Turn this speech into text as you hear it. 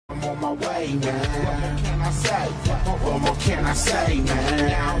I'm on my way, man. What more can I say? What more can I say, man?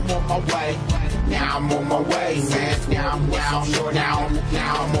 Now I'm on my way. Now I'm on my way, man. Now I'm on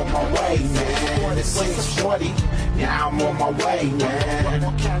my way, man. 4640. Now I'm on my way, man. What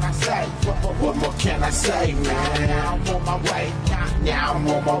more can I say? What more can I say, man? Now I'm on my way. Now I'm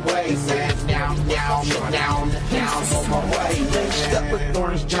on my way, man. Now I'm on my way, man. Step with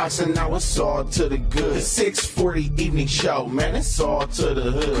Orange Johnson, now it's all to the good. The 640 evening show, man, it's all to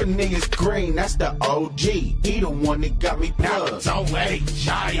the hood. Cornelius Green, that's the OG. He the one that got me plugged. So late,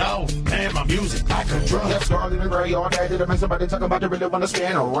 shy-o, man, my music like a drug. That's Scarlet and Gray all day. Did I make somebody talk about they really wanna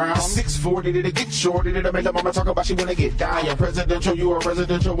stand around? 640, did it get shorty? Did I make the mama talk about she wanna get down? You're presidential, you are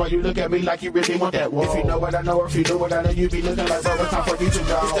residential. Why you look at me like you really want that? Whoa. If you know what I know, or if you know what I know, you be looking like bro, it's time for you to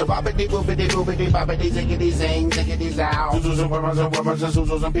go. It's the bobbity boobity boobity bobbity ziggity zing ziggity zow. Zoozos and women and women and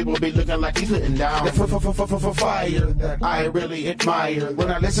zoozos and people be looking like he's sitting down. The fire that I really admire. When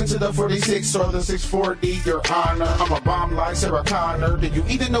I listen to the 46 or the 640, your honor, I'm a bomb like Sarah Connor. Do you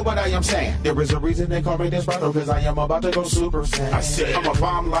even know what I am saying? There is a reason they call me Desperado, cause I am about to go Super Saiyan. I said I'm a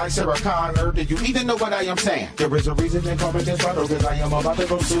bomb like Sarah Connor. Do you even know what I am saying? There is a reason they call me Desperado, cause I am about to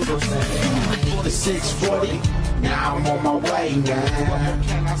go Super Saiyan. The 640. Now I'm on my way, man. What more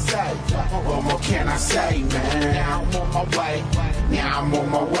can I say? What more can I say, man? Now I'm on my way. Now I'm on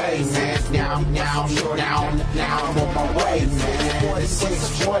my way, man. Now I'm on my way, man.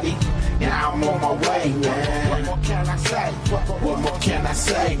 4640. Now I'm on my way, man. What more can I say? What more can I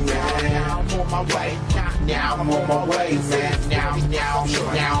say, man? Now I'm on my way. Now I'm on my way, man. Now I'm on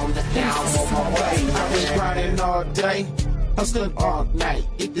my way. I've been grinding all day, hustling all night.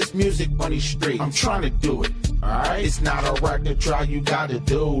 Get this music on these streets. I'm trying to do it. Alright, it's not alright to try, you gotta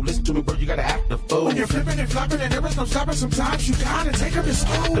do. Listen to me, bro, you gotta act the fool. when you're flipping and flopping and there is no stopping, sometimes you gotta take up your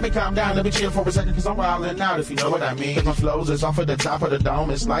school. Let me calm down, let me chill for a second, cause I'm wildin' out, if you know what I mean. Cause my flows is off of the top of the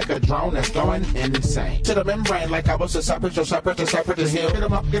dome, it's like a drone that's going insane. To the membrane, like I was a cypress to hill. Get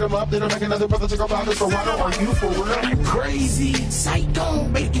 'em up, then I make another brother to go about this. So why don't are you for real? I'm crazy, psycho,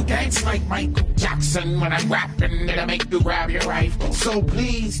 make you dance like Michael Jackson. When I'm rapping, it'll make you grab your rifle. So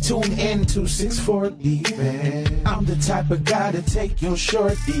please tune in to 640, man. I'm the type of guy to take your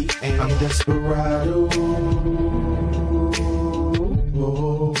shorty, and I'm Desperado.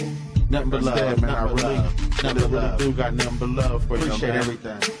 Nothing but love, man. I really do got nothing but love for you. Appreciate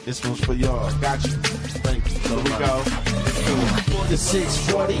everything. This one's for y'all. Got you. Thank you. So we go. The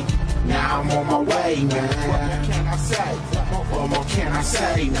 640. Now I'm on my way, man. What more can I say? What more can I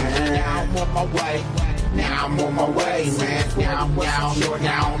say, man? Now I'm on my way. Now I'm on my way, man. Now I'm on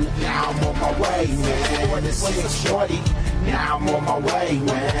my way, man. 4640. Now I'm on my way,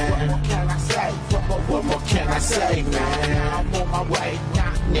 man. What more can I say? What more can I say, man? Now I'm on my way.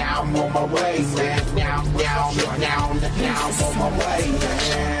 Now I'm on my way, man. Now I'm on my way,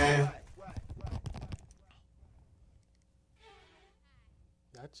 man.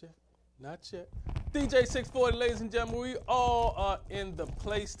 Not yet. DJ 640, ladies and gentlemen, we all are in the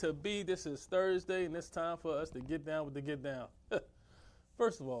place to be. This is Thursday, and it's time for us to get down with the get down.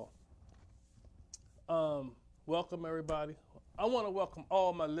 First of all, welcome everybody. I want to welcome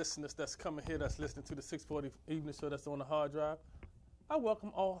all my listeners that's coming here, that's listening to the 640 evening show that's on the hard drive. I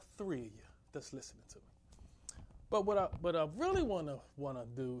welcome all three of you that's listening to me. But what I really want to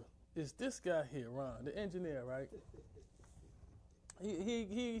do is this guy here, Ron, the engineer, right?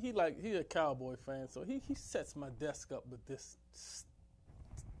 He a Cowboy fan, so he sets my desk up with this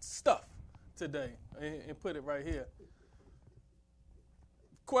stuff today and put it right here.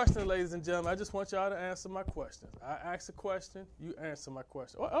 Question, ladies and gentlemen, I just want y'all to answer my questions. I ask a question, you answer my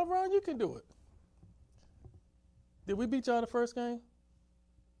question. Oh, Ron, you can do it. Did we beat y'all the first game?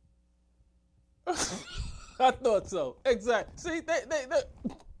 I thought so. Exactly. See, they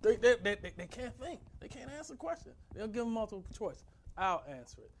can't think. They can't answer a question. They'll give them multiple choice. I'll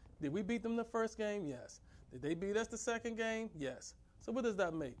answer it. Did we beat them the first game? Yes. Did they beat us the second game? Yes. So what does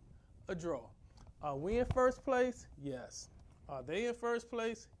that make? A draw. Are we in first place? Yes. Are they in first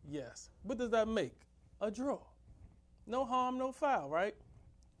place? Yes. What does that make? A draw. No harm, no foul, right?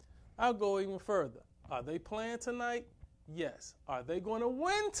 I'll go even further. Are they playing tonight? Yes. Are they going to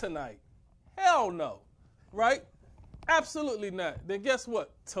win tonight? Hell no. Right? Absolutely not. Then guess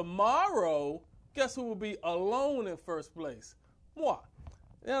what? Tomorrow, guess who will be alone in first place? Moi.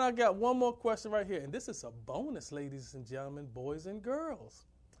 Then I got one more question right here, and this is a bonus, ladies and gentlemen, boys and girls.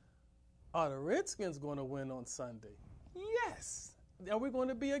 Are the Redskins going to win on Sunday? Yes. Are we going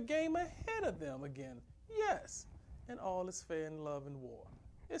to be a game ahead of them again? Yes. And all is fair in love and war.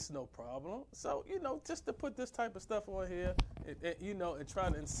 It's no problem. So, just to put this type of stuff on here, and try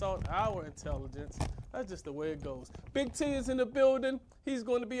to insult our intelligence, that's just the way it goes. Big T is in the building. He's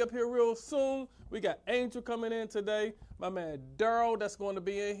going to be up here real soon. We got Angel coming in today. My man Daryl, that's going to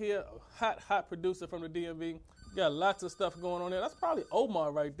be in here. A hot producer from the DMV. Got lots of stuff going on there. That's probably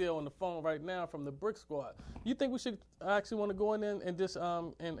Omar right there on the phone right now from the Brick Squad. You think we should actually want to go in and just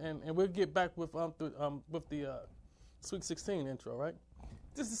and we'll get back with the Sweet 16 intro, right?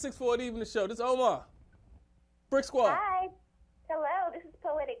 This is 640 Evening Show. This is Omar. Brick Squad. Hi. Hello, this is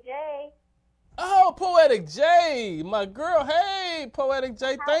Poetic J. Oh, Poetic J, my girl. Hey, Poetic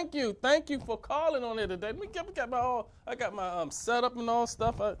J, thank you. Thank you for calling on it today. I got my setup and all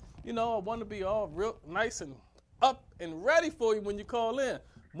stuff. I want to be all real nice and up and ready for you when you call in.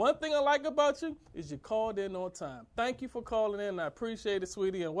 One thing I like about you is you called in on time. Thank you for calling in. I appreciate it,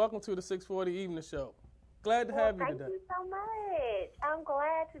 sweetie, and welcome to the 640 Evening Show. Glad to have you today. Thank you so much. I'm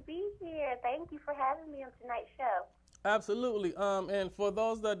glad to be here. Thank you for having me on tonight's show. Absolutely. And for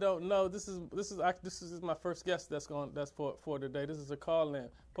those that don't know, this is my first guest that's for today. This is a call in.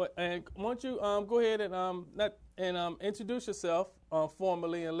 And won't you go ahead and introduce yourself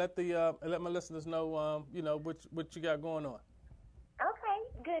formally and let my listeners know what you got going on. Okay.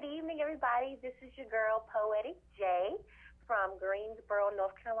 Good evening, everybody. This is your girl Poetic J from Greensboro,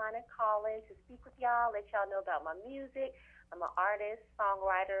 North Carolina, calling to speak with y'all, let y'all know about my music. I'm an artist,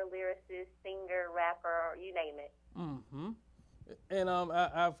 songwriter, lyricist, singer, rapper, you name it. Mm-hmm. And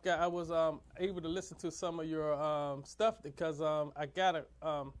I was able to listen to some of your stuff because I got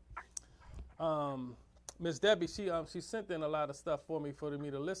Miss Debbie. She sent in a lot of stuff for me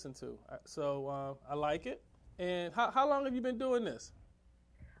to listen to. So I like it. And how long have you been doing this?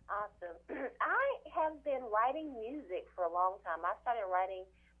 Awesome. I have been writing music for a long time. I started writing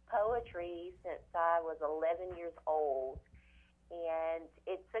poetry since I was 11 years old. And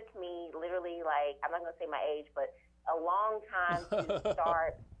it took me literally, I'm not going to say my age, but a long time to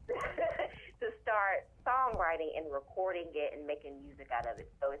start songwriting and recording it and making music out of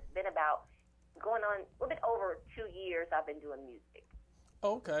it. So it's been about going on a little bit over 2 years I've been doing music.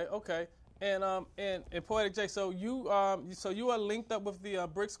 Okay. And Poetic J, so you are linked up with the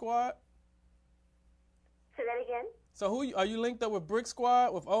Brick Squad? Say that again? So are you linked up with Brick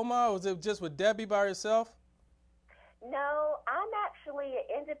Squad, with Omar, or was it just with Debbie by herself? No, I'm actually an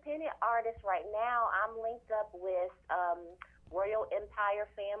independent artist right now. I'm linked up with Royal Empire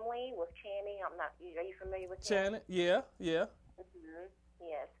Family with Channing. Are you familiar with Channing? Yeah. Mm-hmm.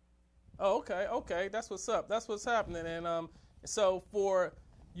 Yes. Oh, okay. That's what's up. That's what's happening. And so for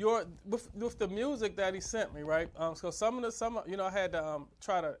with the music that he sent me, right? So some I had to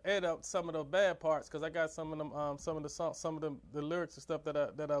try to edit out some of the bad parts because I got some of them, some of the songs, some of the lyrics and stuff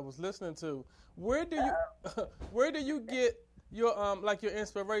that I was listening to. Where do you get your your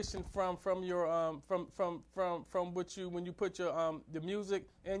inspiration from your from what you when you put your the music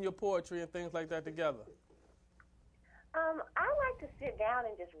and your poetry and things like that together? I like to sit down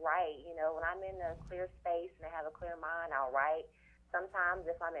and just write. When I'm in a clear space and I have a clear mind, I'll write. Sometimes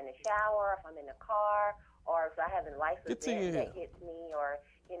if I'm in the shower, if I'm in the car, or if I have a life event that hits me, or,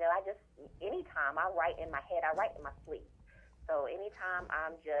 anytime I write in my head, I write in my sleep. So anytime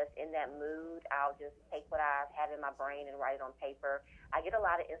I'm just in that mood, I'll just take what I have in my brain and write it on paper. I get a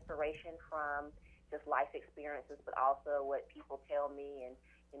lot of inspiration from just life experiences, but also what people tell me and,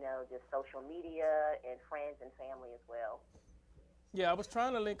 just social media and friends and family as well. Yeah, I was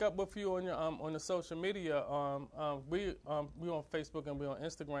trying to link up with you on your on the social media. We on Facebook and we on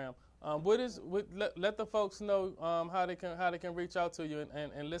Instagram. Let the folks know how they can reach out to you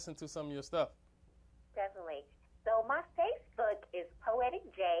and listen to some of your stuff. Definitely. So my Facebook is Poetic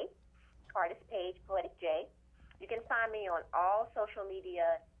J, artist page Poetic J. You can find me on all social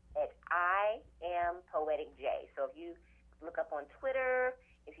media at I am Poetic J. So if you look up on Twitter,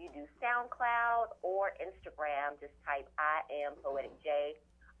 if you do SoundCloud or Instagram, just type I am Poetic J,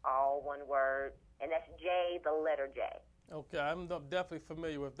 all one word, and that's J, the letter J. Okay, I'm definitely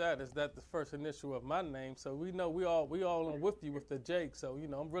familiar with that. Is that the first initial of my name? So we know we all on with you with the J. So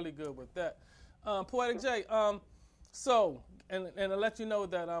I'm really good with that. Poetic J. So and to let you know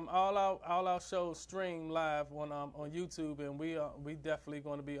that all our shows stream live on YouTube, and we definitely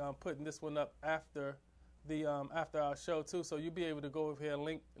going to be putting this one up after our show too, so you'll be able to go over here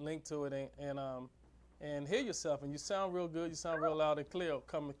and link to it and hear yourself. And you sound real good. You sound real loud and clear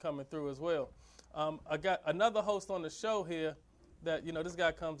coming through as well. I got another host on the show here that this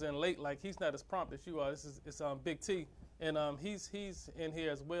guy comes in late, like he's not as prompt as you are. It's Big T, and he's in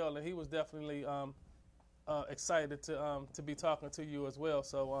here as well, and he was definitely excited to be talking to you as well.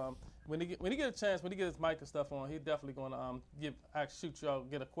 So when he get a chance, when he get his mic and stuff on, he's definitely going to shoot y'all,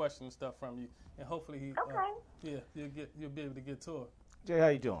 get a question and stuff from you, and hopefully you'll be able to get to it. Jay, how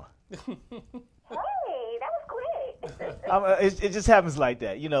you doing? Hey, that was quick. It just happens like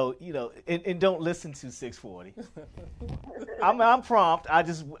that, you know, and don't listen to 640. I'm prompt. I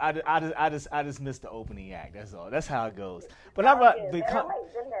just missed the opening act. That's all. That's how it goes. But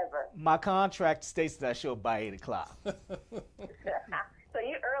my contract states that I show up by 8:00. So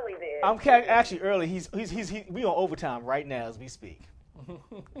you early then. I'm actually early. We on overtime right now as we speak.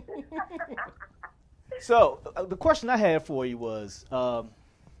 So the question I had for you was, so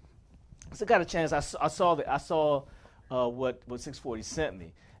I got a chance. I saw what 640 sent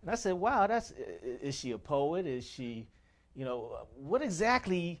me, and I said, "Wow, is she a poet? Is she, what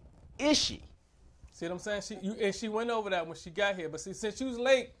exactly is she?" See what I'm saying? She went over that when she got here, but see, since she was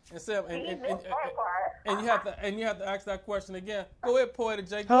late and you have to ask that question again. Go ahead, Poetic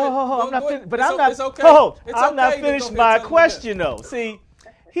J. I'm not finished my question though. See,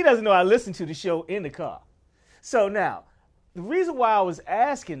 he doesn't know I listened to the show in the car. So now, the reason why I was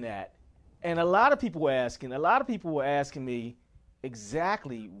asking that, and a lot of people were asking me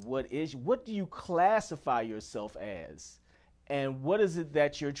exactly what do you classify yourself as? And what is it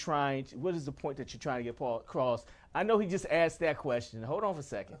that what is the point that you're trying to get across? I know he just asked that question. Hold on for a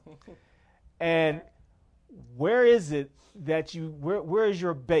second. And where is it that where is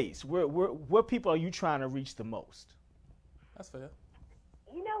your base? What people are you trying to reach the most? That's fair.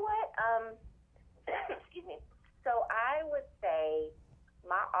 You know what? Excuse me. So I would say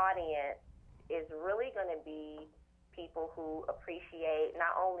my audience is really going to be people who appreciate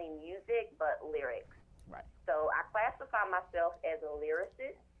not only music but lyrics. Right. So I classify myself as a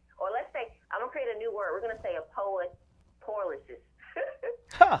lyricist, or let's say I'm gonna create a new word. We're gonna say a poetologist.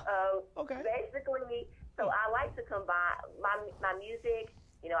 Okay. Basically, so I like to combine my music.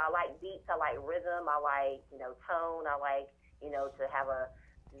 I like beats. I like rhythm. I like tone. I like to have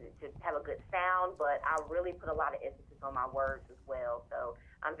a good sound. But I really put a lot of emphasis on my words as well. So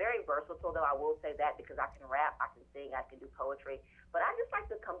I'm very versatile, though I will say that, because I can rap, I can sing, I can do poetry. But I just like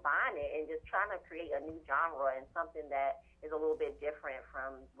to combine it and just trying to create a new genre and something that is a little bit different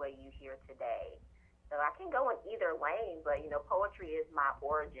from what you hear today. So I can go in either lane, but poetry is my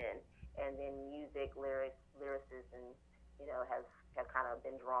origin, and then music, lyricism, have kind of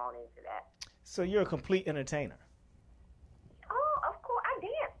been drawn into that. So you're a complete entertainer. Oh, of course, I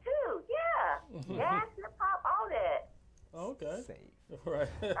dance too. Yeah, jazz, hip hop, all that. Okay. Safe. Right.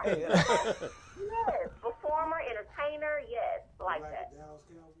 Yes, performer, entertainer, yes, like that.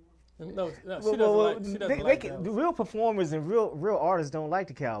 No, she doesn't like the real performers and real artists don't like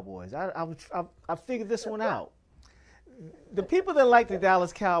the Cowboys. I figured this one out. The people that like the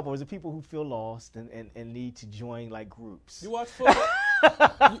Dallas Cowboys are people who feel lost and need to join like groups. You watch football?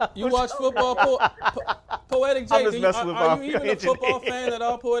 you watch football? Poetic J, are you even a football fan at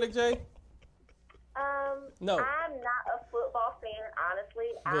all, Poetic J? No. I'm not a football fan, honestly.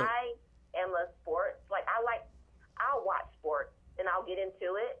 Good. I am a sports. I'll watch sports and I'll get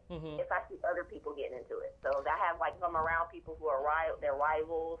into it if I see other people getting into it. So I have I'm around people who are their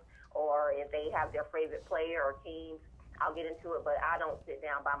rivals, or if they have their favorite player or teams, I'll get into it. But I don't sit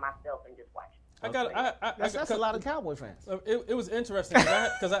down by myself and just watch it. That's a lot of Cowboy fans. It was interesting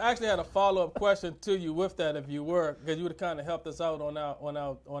because I actually had a follow-up question to you with that, if you were, because you would have kind of helped us out on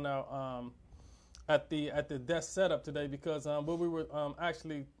our at the desk setup today, because what we were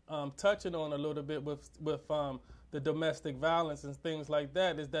actually touching on a little bit with the domestic violence and things like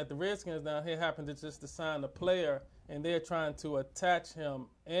that is that the Redskins down here happen to just sign a player, and they're trying to attach him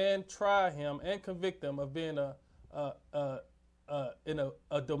and try him and convict him of being a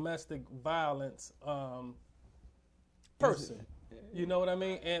domestic violence person. You know what I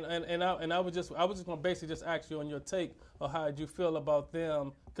mean? And I was just going to basically just ask you on your take of how did you feel about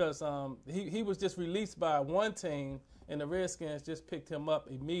them, because he was just released by one team, and the Redskins just picked him up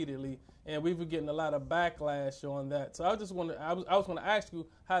immediately, and we were getting a lot of backlash on that. So I was going to ask you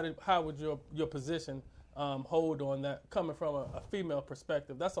how would your position hold on that, coming from a female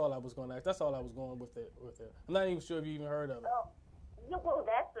perspective? That's all I was going to ask. That's all I was going with it. I'm not even sure if you even heard of it. Well,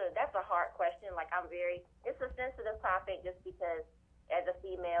 that's a hard question. It's a sensitive topic, just because as a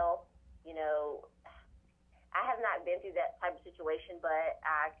female, I have not been through that type of situation, but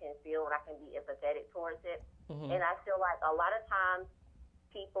I can feel and I can be empathetic towards it. And I feel like a lot of times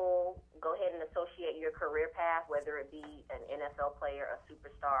people go ahead and associate your career path, whether it be an NFL player, a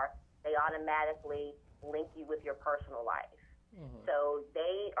superstar, they automatically link you with your personal life. So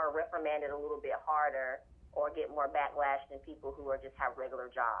they are reprimanded a little bit harder or get more backlash than people who just have regular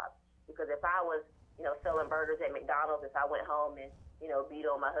jobs. Because if I was, selling burgers at McDonald's, if I went home and, beat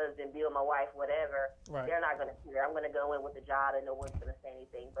on my husband, beat on my wife, whatever, Right. they're not going to care. I'm going to go in with a job and no one's going to say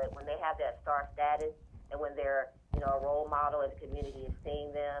anything. But when they have that star status and when they're, a role model and the community is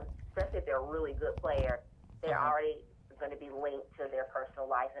seeing them, especially if they're a really good player, they're already going to be linked to their personal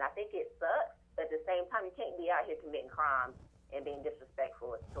life. And I think it sucks, but at the same time, you can't be out here committing crimes and being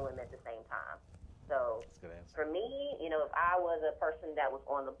disrespectful to him at the same time. So for me, if I was a person that was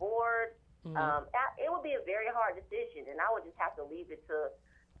on the board, it would be a very hard decision, and I would just have to leave it to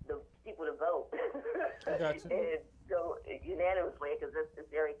the people to vote and go unanimously because it's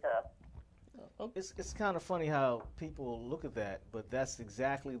very tough. It's kind of funny how people look at that, but that's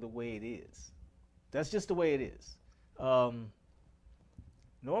exactly the way it is. That's just the way it is.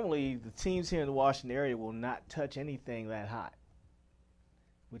 Normally, the teams here in the Washington area will not touch anything that hot,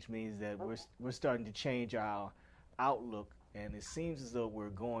 which means that we're starting to change our outlook, and it seems as though we're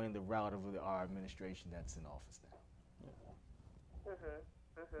going the route of our administration that's in office now.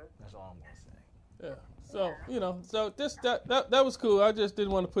 That's all I'm going to say. Yeah. So so this that was cool. I just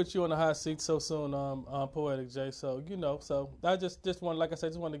didn't want to put you on the hot seat so soon, Poetic J. So so I just wanted, like I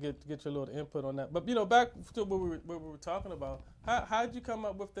said, just wanted to get your little input on that. But back to what we were talking about. How did you come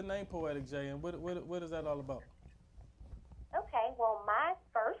up with the name Poetic J, and what is that all about? Okay. Well, my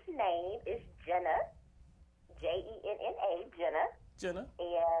first name is Jenna, Jenna. Jenna.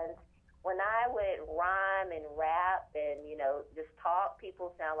 And when I would rhyme and rap and, just talk,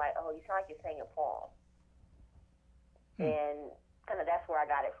 people sound like, oh, you sound like you're saying a poem. And kind of that's where I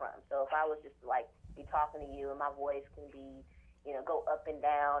got it from. So if I was just be talking to you and my voice can be, go up and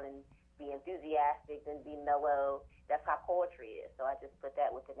down and be enthusiastic and be mellow, that's how poetry is. So I just put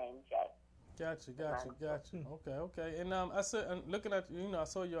that with the name J. Gotcha. Okay. And I said, looking at I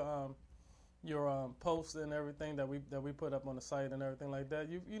saw your posts and everything that we put up on the site and everything like that.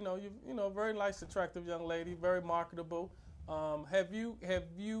 You very nice, attractive young lady, very marketable. Have you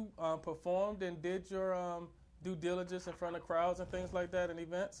performed and did your due diligence in front of crowds and things like that in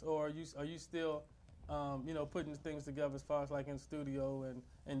events, or are you still putting things together as far as like in studio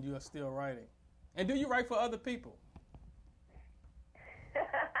and you are still writing? And do you write for other people?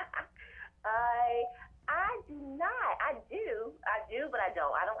 I do not. I do, but I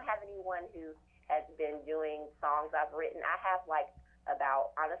don't. I don't have anyone who has been doing songs I've written. I have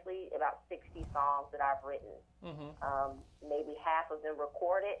about 60 songs that I've written. Maybe half of them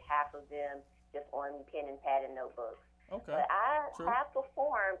recorded, half of them just on pen and pad and notebooks. Okay. But I have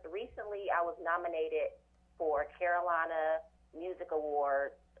performed. Recently, I was nominated for Carolina Music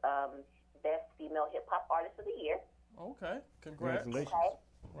Awards, Best Female Hip Hop Artist of the Year. Okay. Congratulations. Okay.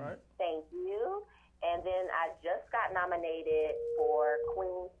 Right. Thank you. And then I just got nominated for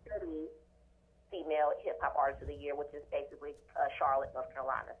Queen City Female Hip Hop Artist of the Year, which is basically Charlotte, North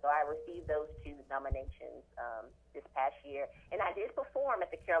Carolina. So I received those two nominations this past year. And I did perform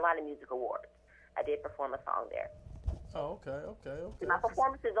at the Carolina Music Awards. I did perform a song there. Oh, okay. My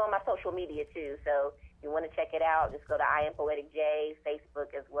performance is on my social media, too. So if you want to check it out, just go to I Am Poetic J,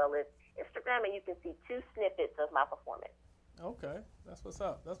 Facebook, as well as Instagram, and you can see 2 snippets of my performance. Okay, that's what's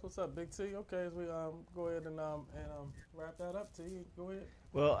up. Big T. Okay, as we go ahead and wrap that up, T. Go ahead.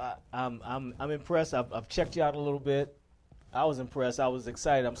 Well, I'm impressed. I've checked you out a little bit. I was impressed. I was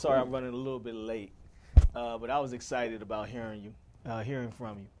excited. I'm sorry I'm running a little bit late, but I was excited about hearing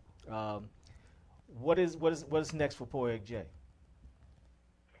from you. What is next for Poetic J?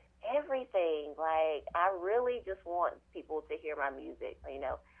 Everything. I really just want people to hear my music.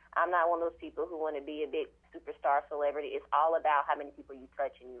 I'm not one of those people who want to be a big superstar celebrity. It's all about how many people you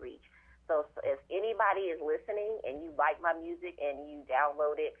touch and you reach. So if anybody is listening and you like my music and you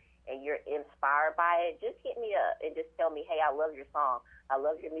download it and you're inspired by it, just hit me up and just tell me, hey, I love your song. I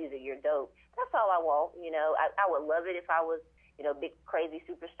love your music. You're dope. That's all I want. I would love it if I was, big crazy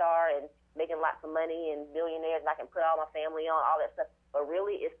superstar and making lots of money and billionaires and I can put all my family on, all that stuff. But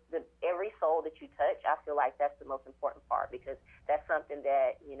really, it's every soul that you touch. I feel like that's the most important part because that's something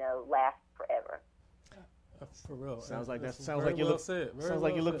that lasts forever. For real. Sounds like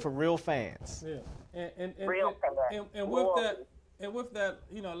you look for real fans. Yeah, and real fans. And with that,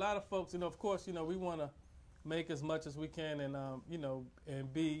 a lot of folks, of course, we want to make as much as we can, and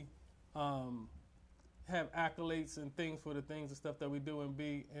and be, have accolades and things for the things and stuff that we do,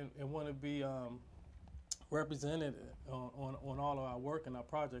 and want to be represented on all of our work and our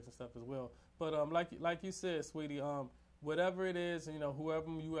projects and stuff as well. But like you said, sweetie, whatever it is,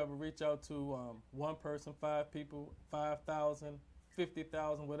 whoever you ever reach out to, one person, 5 people, 5,000,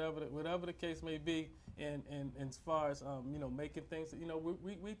 50,000, whatever the case may be, and as far as making things,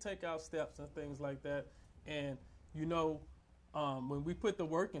 we take our steps and things like that, and when we put the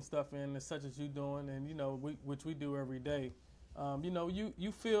work and stuff in, as such as you doing, and which we do every day,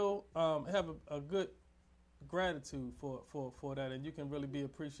 you feel have a good gratitude for that, and you can really be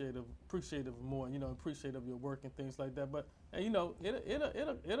appreciative more, appreciative of your work and things like that. But it'll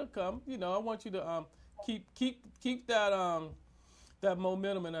come. I want you to keep that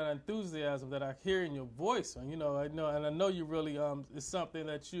momentum and that enthusiasm that I hear in your voice. And I know you really it's something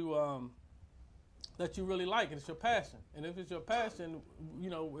that you really like, and it's your passion. And if it's your passion,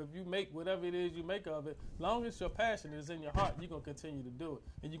 if you make whatever it is you make of it, as long as your passion is in your heart, you're going to continue to do it,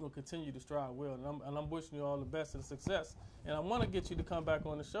 and you're going to continue to strive well. And I'm wishing you all the best and success. And I want to get you to come back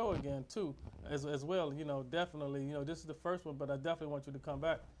on the show again, too, as well. Definitely, this is the first one, but I definitely want you to come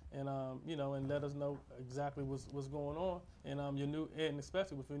back and, and let us know exactly what's going on, and your new, and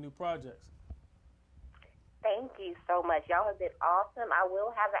especially with your new projects. Thank you so much. Y'all have been awesome. I will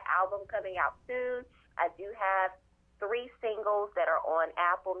have an album coming out soon. I do have 3 singles that are on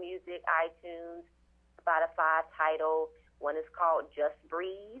Apple Music, iTunes, Spotify titled. One is called Just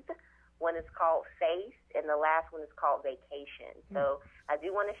Breathe. One is called Faith. And the last one is called Vacation. So I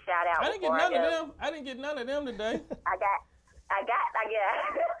do want to shout out. I didn't get none of them. I didn't get none of them today. I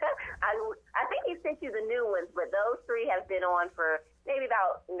think he sent you the new ones, but those 3 have been on for maybe 6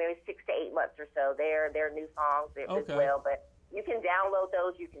 to 8 months or so. They're new songs as well, but you can download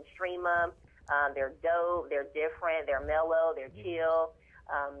those. You can stream them. They're dope. They're different. They're mellow. They're chill.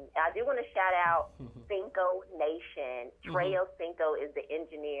 I do want to shout out Cinco Nation. Treo Cinco is the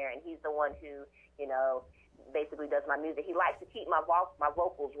engineer, and he's the one who basically does my music. He likes to keep my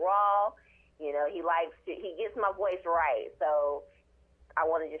vocals raw. He gets my voice right. So I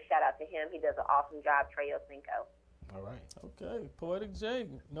want to just shout out to him. He does an awesome job, Treo Cinco. All right. Okay, Poetic J,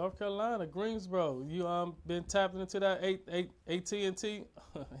 North Carolina, Greensboro. You been tapping into that AT&T?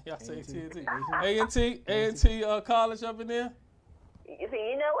 Y'all say AT&T? A&T college up in there? You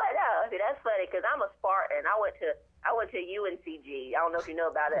see, you know what? No, see, that's funny because I'm a Spartan. I went to UNCG. I don't know if you know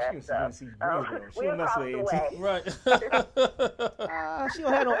about that. We're across the way. Right. She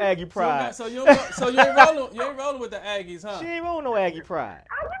don't have no Aggie pride. So you ain't rolling with the Aggies, huh? She ain't rolling no Aggie pride.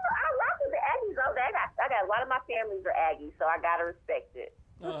 I rock with the Aggies all day. I got a lot of my families are Aggies, so I gotta respect it.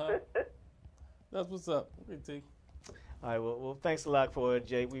 That's what's up. Okay, T. All right. Well, thanks a lot for it,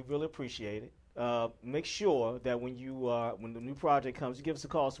 Jay. We really appreciate it. Make sure that when the new project comes, you give us a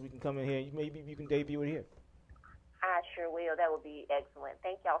call so we can come in here. Maybe you can debut it here. I sure will. That would be excellent.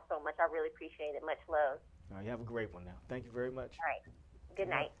 Thank y'all so much. I really appreciate it. Much love. All right. You have a great one now. Thank you very much. All right. Good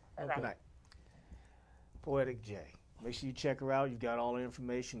night. Bye-bye. Good night. Poetic J. Make sure you check her out. You got all the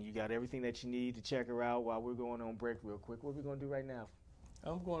information. You got everything that you need to check her out while we're going on break real quick. What are we going to do right now?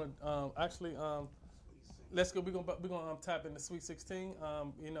 I'm going to let's go. We're gonna tap into Sweet 16.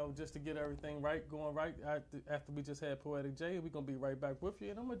 Just to get everything going right after we just had Poetic J. We're gonna be right back with you,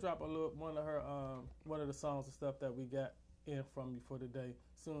 and I'm gonna drop one of the songs and stuff that we got in from you for today.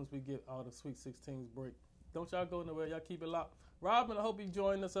 As soon as we get all the Sweet 16s break, don't y'all go nowhere. Y'all keep it locked. Robin, I hope you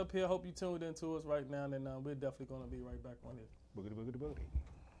joined us up here. I hope you tuned into us right now, and we're definitely gonna be right back on here. Boogity boogity boogie.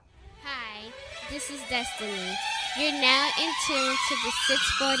 Hi, this is Destiny. You're now in tune to the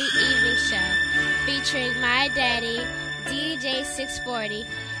 640 Evening Show, featuring my daddy, DJ 640.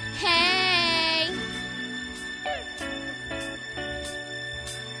 Hey!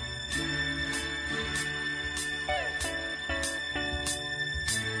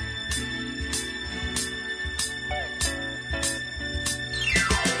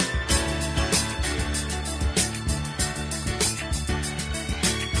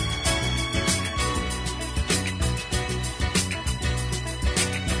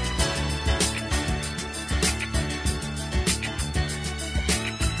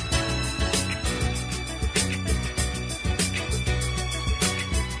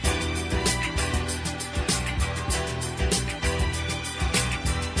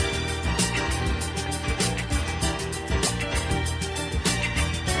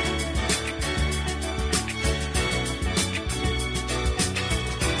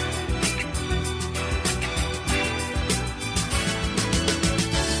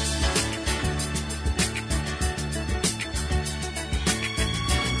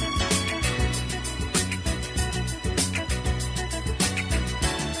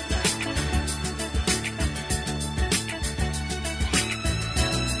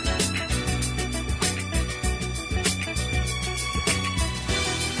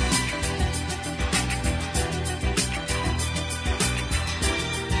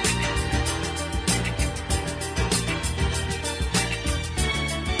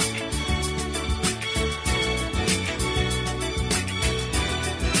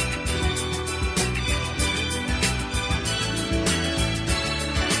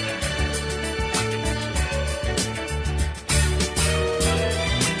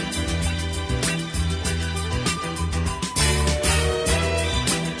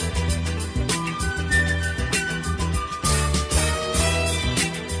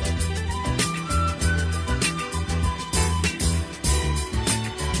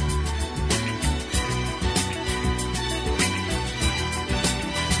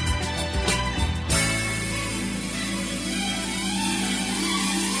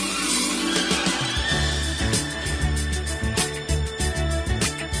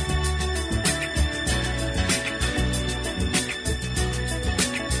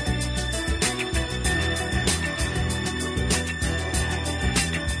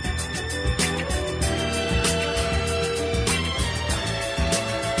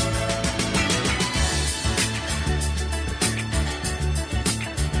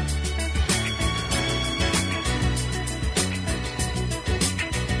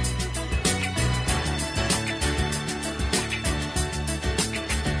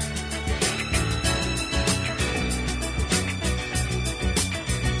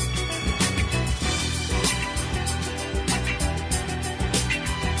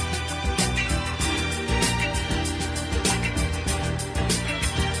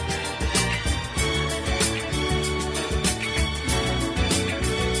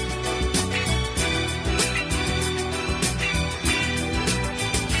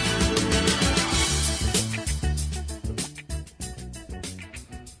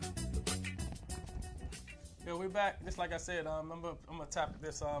 Okay, we're back. Just like I said, I'm gonna tap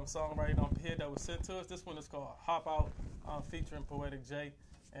this song right on here that was sent to us. This one is called "Hop Out," featuring Poetic J,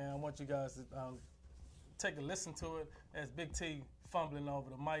 and I want you guys to take a listen to it as Big T fumbling over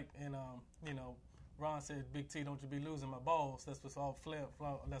the mic, and Ron said, "Big T, don't you be losing my balls." That's what's all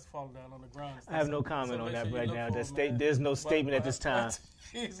that's falling down on the ground. I have no comment on that right now. There's no statement at this time.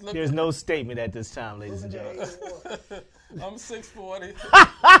 There's no statement at this time, ladies and gentlemen. I'm 640.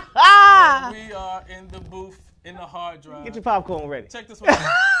 We are in the booth in the hard drive. Get your popcorn ready. Check this one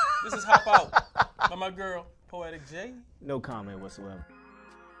out. This is "Hop Out" by my girl, Poetic J. No comment whatsoever.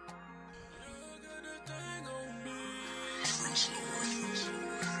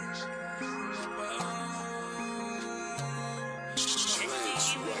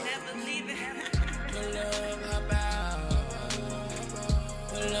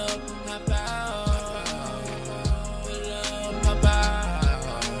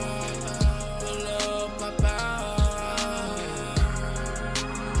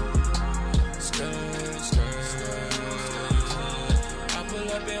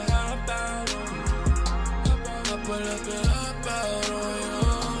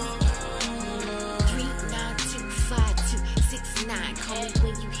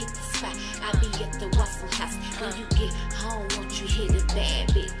 When you get home, won't you hit a bad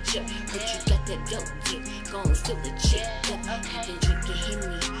bitch up? But you got that dope dick, gon' fill the chick up. I've been drinking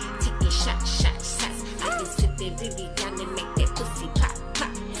Henny, taking shots. I've been sipping Vivi down to make that pussy pop.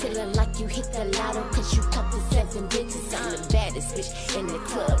 Feeling like you hit the lotto, cause you cut the 7 digits. I'm the baddest bitch in the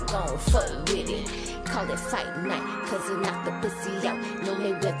club, gon' fuck with it. Call it fight night, cause it knock the pussy out. No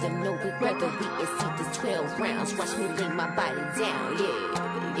Mayweather, no McGregor, we can see the 12 rounds. Watch me lay my body down, yeah.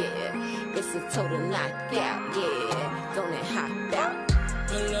 It's a total knockout, yeah. Gonna hop out.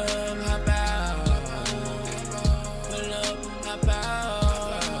 Pull up, hop out. Pull up, hop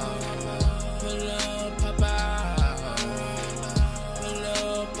out. Pull up, hop out. Pull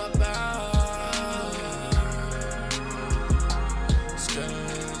up, hop out. Skirt.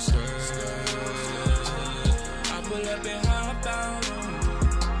 I pull up and hop out.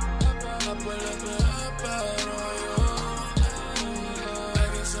 I pull up and hop out.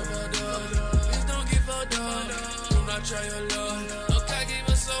 Try your love, no cocky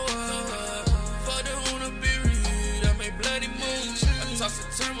but so hard. For the Una period, I make bloody moves. I toss a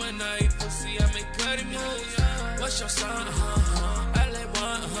turn one night, pussy, I make cutty moves. What's your sign, I let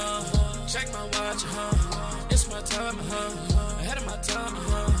one, check my watch, it's my time, ahead of my time,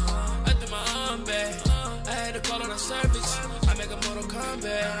 I threw my arm back, I had to call on the service, I make a Mortal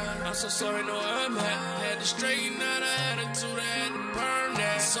Kombat. I'm so sorry, no I'm had to straighten out, I had to burn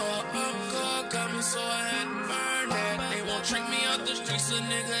that. So I'm called coming, so I had to burn that. They won't trick me out the streets, a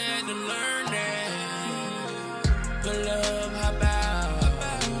nigga had to learn that. Pull up, hop out.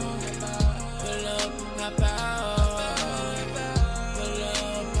 Pull up, hop out. Pull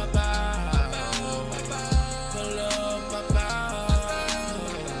up, hop out. Pull up, hop out.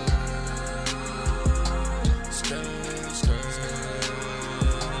 Skirt.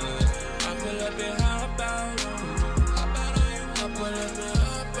 I pull up and hop out. I pull up and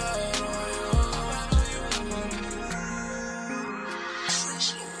hop out.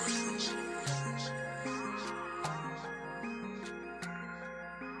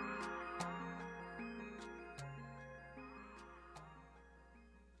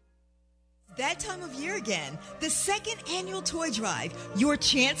 That time of year again, the second annual toy drive, your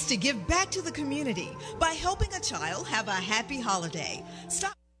chance to give back to the community by helping a child have a happy holiday.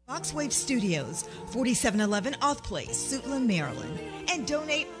 Stop at VoxWav Studios, 4711 Oth Place, Suitland, Maryland, and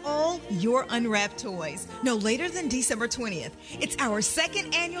donate all your unwrapped toys no later than December 20th. It's our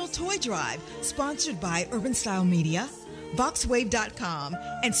second annual toy drive, sponsored by Urban Style Media, VoxWave.com,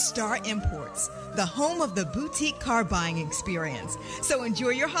 and Star Imports, the home of the boutique car buying experience. So enjoy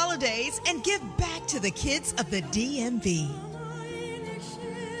your holidays and give back to the kids of the DMV.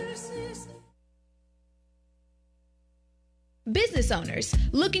 Business owners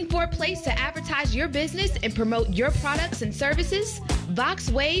looking for a place to advertise your business and promote your products and services?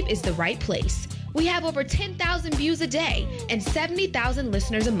 VoxWave is the right place. We have over 10,000 views a day and 70,000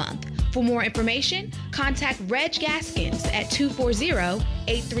 listeners a month. For more information, contact Reg Gaskins at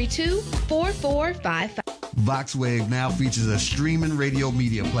 240-832-4455. VoxWave now features a streaming radio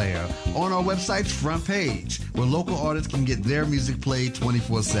media player on our website's front page, where local artists can get their music played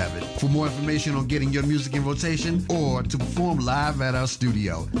 24/7. For more information on getting your music in rotation or to perform live at our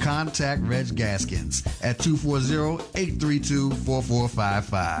studio, contact Reg Gaskins at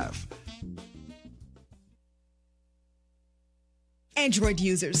 240-832-4455. Android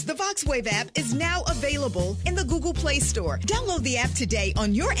users, the VoxWav app is now available in the Google Play Store. Download the app today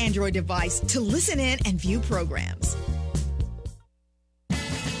on your Android device to listen in and view programs.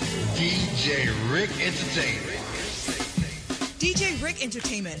 DJ Rick Entertainment. DJ Rick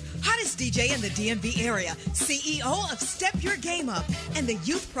Entertainment, hottest DJ in the DMV area, CEO of Step Your Game Up and the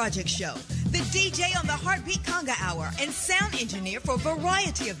Youth Project Show, the DJ on the Heartbeat Conga Hour, and sound engineer for a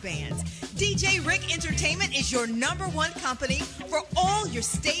variety of bands. DJ Rick Entertainment is your #1 company for all your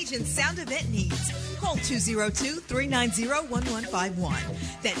stage and sound event needs. Call 202-390-1151.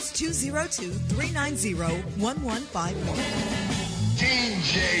 That's 202-390-1151.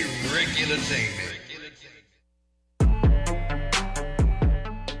 DJ Rick Entertainment.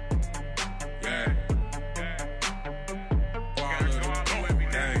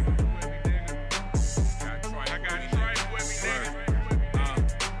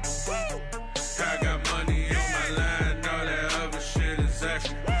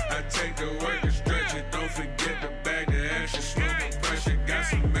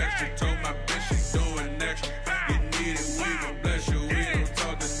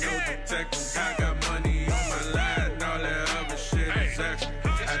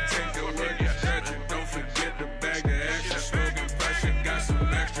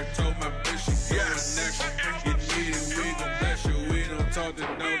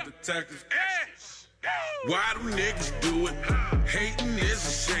 Why do niggas do it? Hating is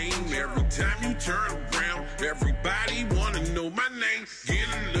a shame. Every time you turn around, everybody wanna know my name. Get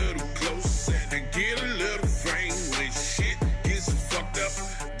a little close and get a little fame. When shit gets fucked up,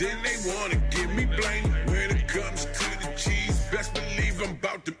 then they wanna give me blame. When it comes to the cheese, best believe I'm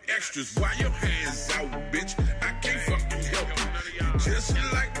about them extras. Why your hands out, bitch? I can't fucking help you. You just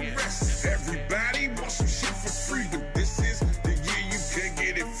like the rest. Everybody wants some shit for free, but this is the year you can't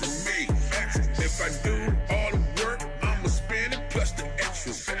get it from me. If I do all the work, I'ma spend it plus the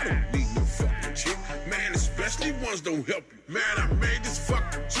extras. I don't need no fucking chick, man, especially ones don't help you. Man, I made this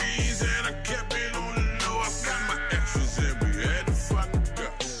fucking cheese and I kept it on the low. I got my extras and we had to fucking go.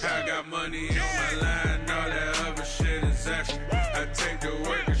 I got money on my line, all that other shit is extra. I take the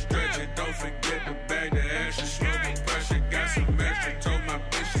work and stretch it, don't forget to bag the extra. Smoking pressure, got some extra, told my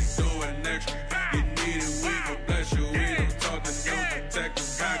bitch she's doing extra. You need it, we gon' bless you, we don't talk to no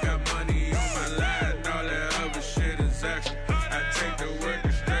detectives. I got money on my line, all that other shit is extra. I take the work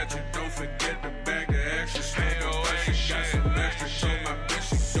and stretch it, don't forget to bag the extra. Smoking pressure, got some extra, told my bitch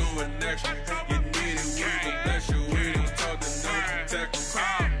she's doing extra. You need it, we gon' bless you, we don't talk to no detectives.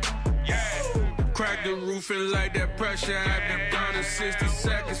 Crack the roof and like that pressure. I've been gone in 60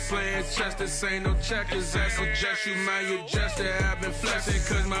 seconds. Playing chess, this ain't no checkers. I suggest you mind your gesture. I've been flexing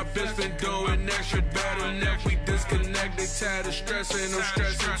cause my bitch been doing extra. Battle neck, we disconnected. Tired of stressing, I'm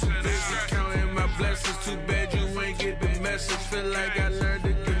stressing. Too busy counting my blessings. Too bad you ain't get the message. Feel like I learned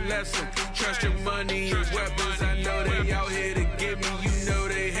a good lesson. Trust your money and weapons. I know they out here to get me. You know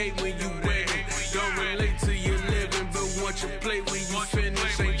they hate when you win. Don't relate to your living, but want your plate when you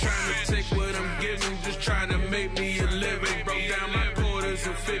finish. Ain't trying to take what I'm giving, just trying to make me a living. Broke down my quarters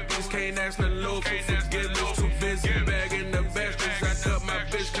and 50s, can't ask the Lord for forgiveness. Too busy bagging the bastards. I cut my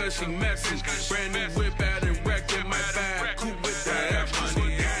bitch cause she messy. Brand new whip out and wrecked in my bag. Cool with the extra.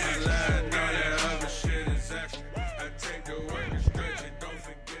 Money on my line, all that other shit is extra. I take the work and stretch it, don't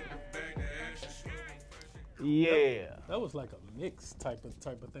forget to bag the extra. Yeah. That was like a mix type of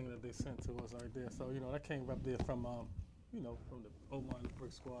thing that they sent to us right there. So, that came up there from from the Omar and the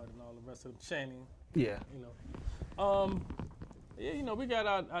Brick Squad and all the rest of them chanting. Yeah. We got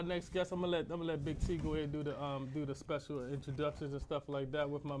our next guest. I'm gonna let Big T go ahead and do the special introductions and stuff like that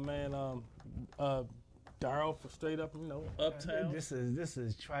with my man Darryl for straight up, Uptown. This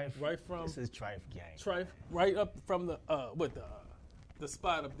is Trife. This is Trife gang. Trife, right up from the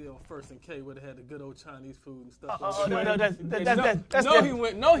spot up there on First and K where they had the good old Chinese food and stuff. No, that's he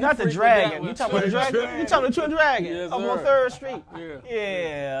went. No, he not the Dragon. You talking about the Dragon? You talking about the Twin Dragon? Yes, up on 3rd Street.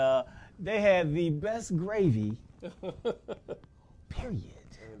 Yeah. They had the best gravy. Period.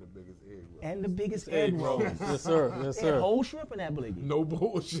 And the biggest egg rolls. Yes, sir. Yes, They had sir. whole shrimp in that boogie. No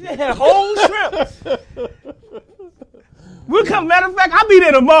bullshit. They had whole shrimp. We'll come. Matter of fact, I'll be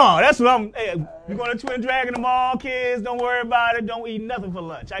there tomorrow. That's what I'm. Hey, we're going to Twin Dragon tomorrow, kids. Don't worry about it. Don't eat nothing for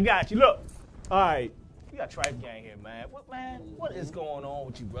lunch. I got you. Look. All right. We got Trife Gang here, man. What is going on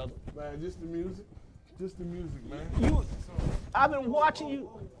with you, brother? Man, just the music. Just the music, man. I've been watching you.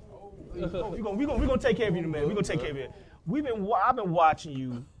 We're gonna take care of you in a minute. We're gonna take care of you. I've been watching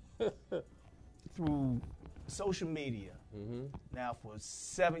you through social media now for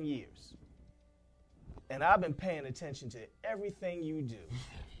 7 years. And I've been paying attention to everything you do.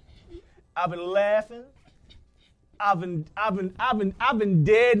 I've been laughing. I've been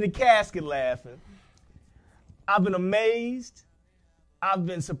dead in the casket laughing. I've been amazed. I've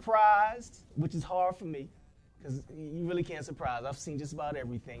been surprised, which is hard for me, because you really can't surprise. I've seen just about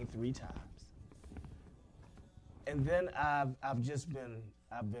everything 3 times. And then I've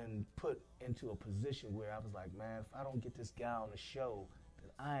been put into a position where I was like, man, if I don't get this guy on the show,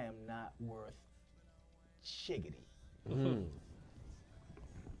 then I am not worth shiggity. Mm-hmm.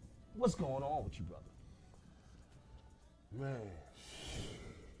 What's going on with you, brother? Man,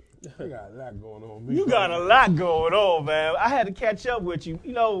 I got a lot going on. You got a lot going on, man. I had to catch up with you.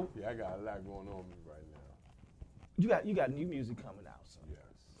 You know. Yeah, I got a lot going on me right You now. got new music coming out, so yes.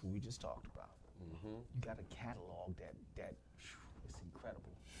 We just talked about. Mm-hmm. You got a catalog that is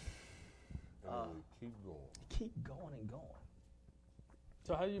incredible. Keep going. Keep going and going.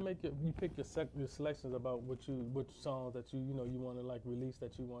 So how do you pick your selections about which songs that you want to like release,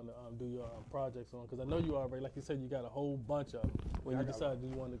 that you want to do your projects on? Because I know you already, like you said, you got a whole bunch of them. When you decided you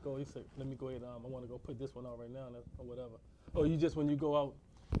want to go, you said, let me go ahead, I want to go put this one out right now or whatever. Or you just, when you go out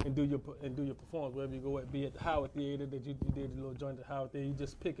and do your performance, wherever you go at, be at the Howard Theater, that you did your little joint at Howard Theater, you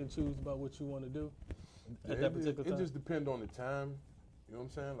just pick and choose about what you want to do at that particular time? It just depends on the time. You know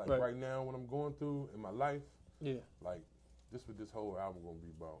what I'm saying? Like right now, what I'm going through in my life, like, this what this whole album gonna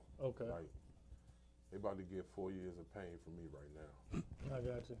be about. Okay. Like, they about to get 4 years of pain from me right now. I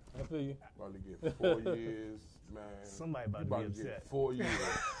got you. I feel you. About to get 4 years, man. Somebody about to be upset. Get 4 years.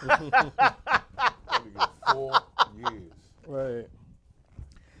 About to get 4 years. Right.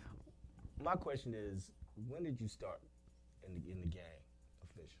 My question is, when did you start in the game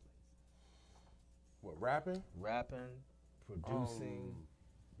officially? What, rapping? Rapping, producing,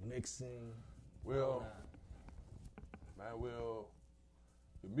 mixing. Well,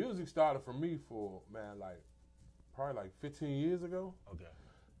 the music started for me for, probably like 15 years ago. Okay.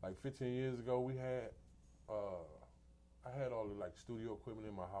 Like 15 years ago, we had, I had all the like studio equipment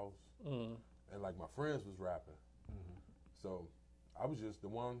in my house, and like my friends was rapping. Mm-hmm. So I was just the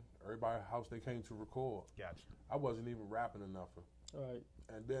one, everybody's house they came to record. Gotcha. I wasn't even rapping enough. Right.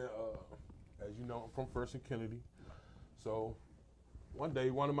 And then, as you know, I'm from First and Kennedy. So one day,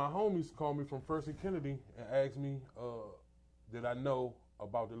 one of my homies called me from First and Kennedy and asked me, did I know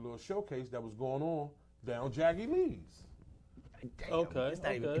about the little showcase that was going on down Jackie Lee's. Damn, okay. It's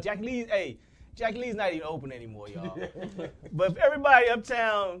not even, Jackie Lee's, Jackie Lee's not even open anymore, y'all. But if everybody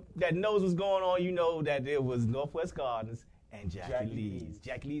uptown that knows what's going on, you know that there was Northwest Gardens and Jackie Lee's.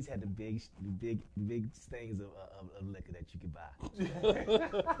 Jackie Lee's had the big things of liquor that you could buy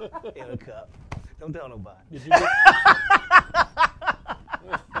in a cup. Don't tell nobody. Did you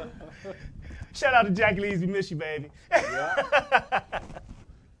Shout out to Jackie Lee's. We miss you, baby. Yeah.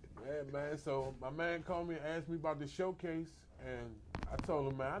 Yeah, man. So my man called me and asked me about the showcase, and I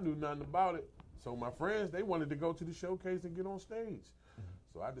told him, man, I knew nothing about it. So my friends, they wanted to go to the showcase and get on stage.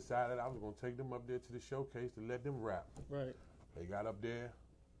 So I decided I was going to take them up there to the showcase to let them rap. Right. They got up there,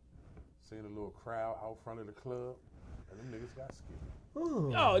 seen a little crowd out front of the club, and them niggas got scared.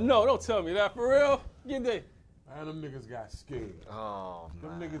 Ooh. Oh, no, don't tell me that, for real. Get they. Man, them niggas got scared. Oh,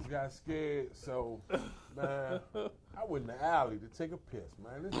 man. Them niggas got scared, so, man, I went in the alley to take a piss,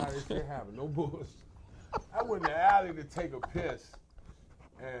 man. This is how they stay having no bullshit. I went in the alley to take a piss,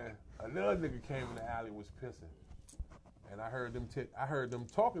 and another nigga came in the alley and was pissing. And I heard them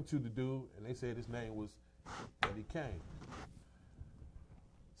talking to the dude, and they said his name was Eddie Kane.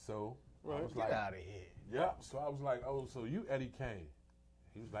 So I was like, get out of here. Yeah. So I was like, oh, so you Eddie Kane?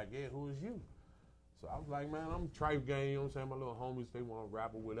 He was like, yeah, who is you? So I was like, man, I'm Trife Gang, you know what I'm saying? My little homies, they want to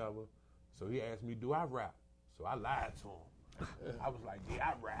rap or whatever. So he asked me, do I rap? So I lied to him. I was like,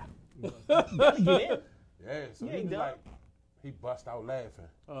 yeah, I rap. Gotta get in. Yeah, so he was like, he bust out laughing.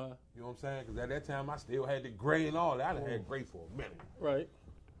 You know what I'm saying? Because at that time, I still had the gray and all that. I done had gray for a minute. Right.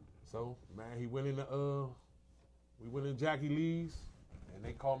 So, man, he went in we went in Jackie Lee's, and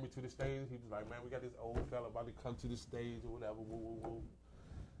they called me to the stage. He was like, man, we got this old fella about to come to the stage or whatever, woo, woo, woo.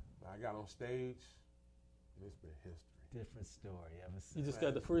 I got on stage, and it's been history. Different story ever since. You just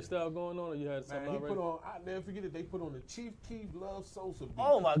got the freestyle going on, or you had something already? I never forget it, they put on the Chief Keef Love Sosa beat.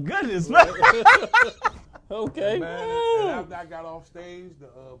 Oh, my goodness, man. Okay. And after I got off stage, the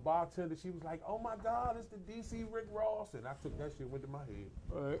bartender, she was like, oh, my God, it's the D.C. Rick Ross. And I took that shit, went to my head.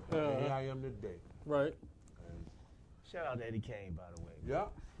 Right. And here I am today. Right. And shout out to Eddie Kane, by the way. Yeah.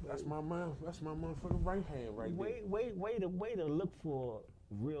 That's my man. That's my motherfucking right hand right there. Way to look for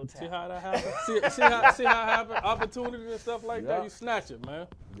real talent. See how that happens? see how it happens? Opportunity and stuff like that, you snatch it, man.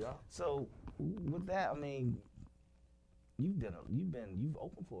 Yeah. So with that, I mean, you've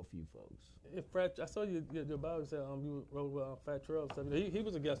opened for a few folks. I saw your bio said you wrote Fat Trail stuff. He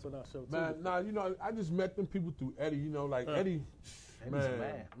was a guest on our show too. Man, I just met them people through Eddie. Eddie,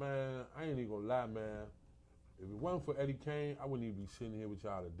 man, I ain't even gonna lie, man. If it wasn't for Eddie Kane, I wouldn't even be sitting here with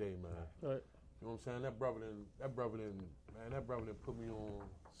y'all today, man. Right. You know what I'm saying? That brother done put me on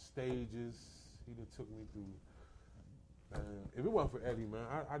stages. He done took me through. Man, if it wasn't for Eddie, man,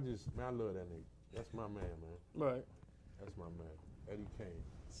 I love that nigga. That's my man, man. Right. That's my man, Eddie Kane.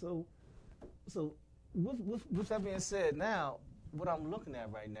 So with that being said, now what I'm looking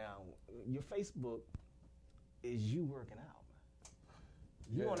at right now, your Facebook is you working out.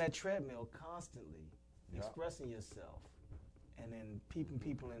 You're on that treadmill constantly, expressing yourself, and then peeping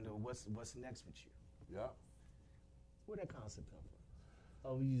people into what's next with you. Yeah. Where'd that concept come from?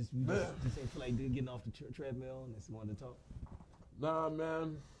 Oh, you just ain't feel like getting off the treadmill and just wanted to talk? Nah,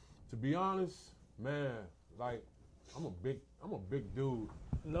 man. To be honest, man, like I'm a big dude.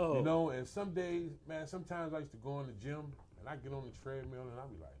 No. You know, and some days, man, sometimes I used to go in the gym and I get on the treadmill and I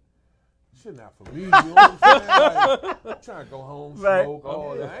be like, shit not for me, you know what I'm saying? Like, I'm trying to go home, smoke,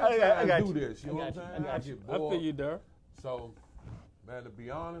 all that. I ain't trying to do this, you know what I'm saying? I get bored. I feel you there. So, man, to be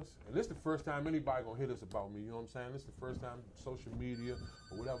honest, and this is the first time anybody gonna hit us about me, you know what I'm saying? This is the first time social media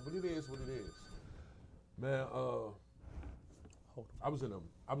or whatever, but it is what it is. Man, I was in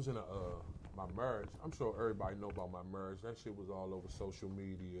my marriage. I'm sure everybody know about my marriage. That shit was all over social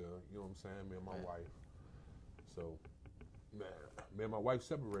media, you know what I'm saying? Me and my wife. So, man, me and my wife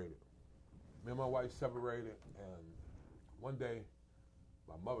separated. And one day,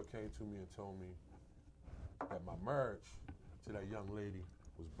 my mother came to me and told me that my marriage to that young lady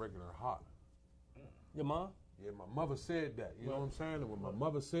was breaking her heart. Your mom? Yeah, my mother said that. You know what I'm saying? And when my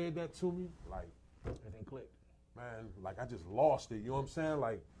mother said that to me, like, everything clicked. Man, like I just lost it. You know what I'm saying?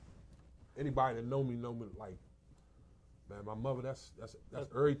 Like, anybody that know me, like, man, my mother, that's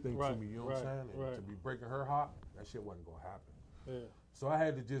everything to me. You know what I'm saying? And to be breaking her heart, that shit wasn't gonna happen. Yeah. So I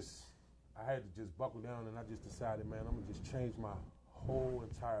had to just buckle down, and I just decided, man, I'm gonna just change my whole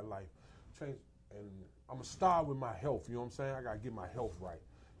entire life. And I'm gonna start with my health. You know what I'm saying? I gotta get my health right.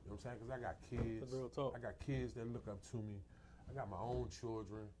 You know what I'm saying? Because I got kids. That's real talk. I got kids that look up to me. I got my own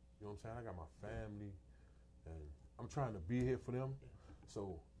children. You know what I'm saying? I got my family, and I'm trying to be here for them.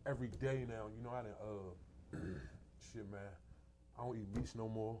 So every day now, you know, shit, man, I don't eat meats no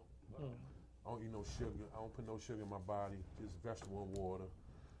more. I don't eat no sugar. I don't put no sugar in my body. Just vegetable and water.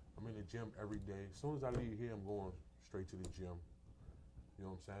 I'm in the gym every day. As soon as I leave here, I'm going straight to the gym. You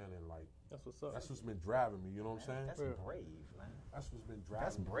know what I'm saying? And like, that's what's up. That's what's been driving me. You know what I'm saying? That's brave, man. That's what's been driving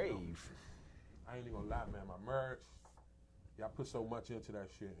That's me. brave. You know? I ain't even gonna lie, man. My marriage, I put so much into that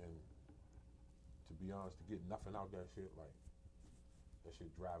shit, and to be honest, to get nothing out that shit, like, that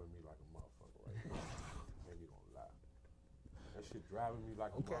shit driving me like a motherfucker right now. I ain't gonna lie. That shit driving me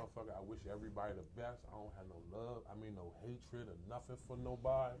like a motherfucker. I wish everybody the best. I don't have no love. I mean, no hatred or nothing for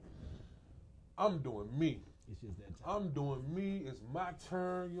nobody. I'm doing me. It's just that time. I'm doing me. It's my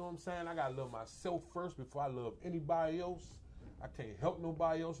turn. You know what I'm saying? I gotta love myself first before I love anybody else. I can't help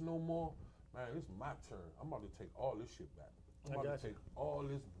nobody else no more. Man, it's my turn. I'm about to take all this shit back. I'm about to take all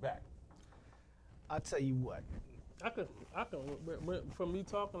this back. I'll tell you what. I could. From me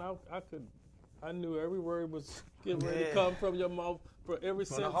talking, I knew every word was getting ready to come from your mouth. For every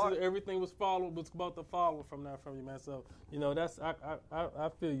sentence, everything was about to follow from you, man. So, you know, I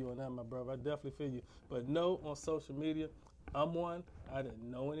feel you on that, my brother. I definitely feel you. But no, on social media, I'm one. I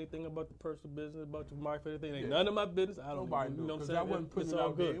didn't know anything about the personal business, about your wife, anything. Ain't none of my business. I don't know. You know what I'm saying? I wasn't putting it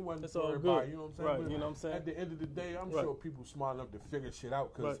out there. It wasn't for everybody. You know what I'm saying? Right. You know what I'm saying? At the end of the day, I'm sure people smart enough to figure shit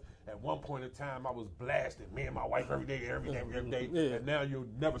out. Because at one point in time, I was blasting me and my wife every day. Yeah. And now you'll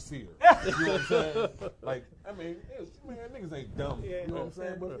never see her. You know what I'm saying? Like, I mean, niggas ain't dumb. You know what I'm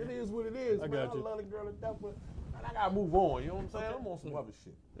saying? But it is what it is. I love the girl to death, but I gotta move on. You know what I'm saying? I'm on some other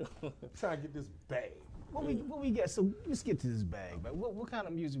shit. I'm trying to get this bag. What we get? So let's get to this bag, man. What kind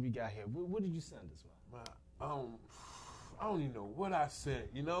of music we got here? What did you send us, man? I don't even know what I sent.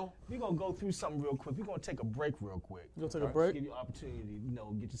 You know, we're gonna go through something real quick. We're gonna take a break real quick. You gonna take a break? Give you an opportunity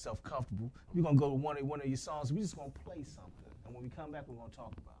to, get yourself comfortable. We're gonna go to one of your songs. We're just gonna play something, and when we come back, we're gonna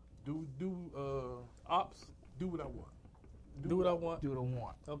talk about it. Ops. Do what I want. Do what I want. Do what I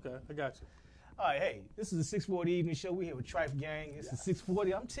want. Okay, I got you. All right, hey, this is the 640 Evening Show. We're here with Trife Gang. It's the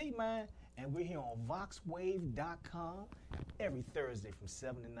 640. I'm T, man. And we're here on VoxWave.com every Thursday from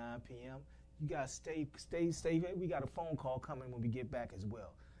 7 to 9 p.m. You guys stay. We got a phone call coming when we get back as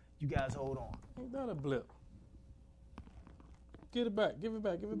well. You guys hold on. Ain't that a blip? Get it back. Give it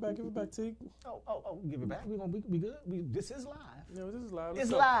back. T. Oh, give it back. We good. This is live. Yeah, this is live. It's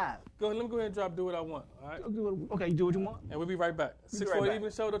live. Go ahead. Let me go ahead and drop Do What I Want. All right. Okay, you do what you want. And we'll be right back. We'll be 640 right back.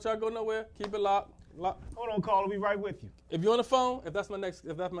 Evening Show. Don't y'all go nowhere. Keep it locked. Hold on, caller. We'll be right with you. If you're on the phone, if that's my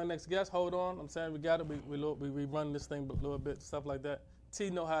next guest, hold on. I'm saying we got it. We run this thing a little bit, stuff like that. T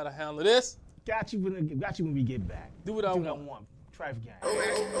know how to handle this. Got you when we get back. Do what I want. Trifle gang.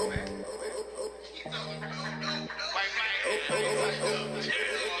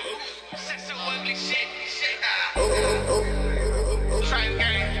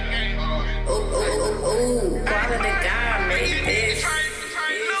 Quality guy made this.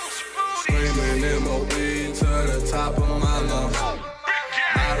 Screaming MOB to the top of my lungs.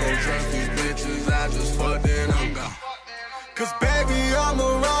 I don't trust these bitches, I just fucked and I'm gone. Cause baby, I'm a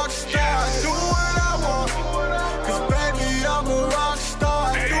rock star, do what I want. Cause baby, I'm a rock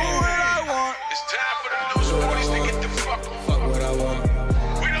star, do what I want. It's time for the loose boys to get the fuck on. Fuck what I want.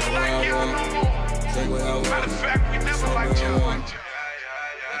 We don't like y'all no more. Say what I want. Matter of fact, we never liked y'all.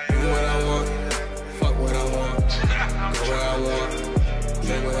 Do what I want. Fuck what I want. Do what I want.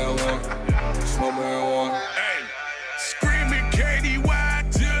 Say what I want. Smoke what I want. Hey, screaming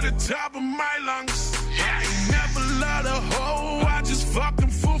KDY to the top of my lungs. I ain't never loved a hoe, I just fuck them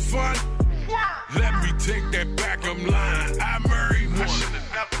for fun. Let me take that back, I'm lying. I married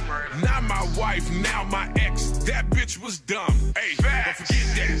one. Not my wife, now my ex. That bitch was dumb. Hey, don't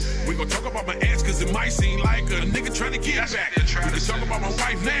forget that. We gon' talk about my ex, cause it might seem like a nigga trying to get back. We can talk about my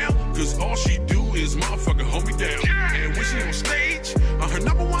wife now, cause all she do is motherfucker hold me down. And when she on stage, her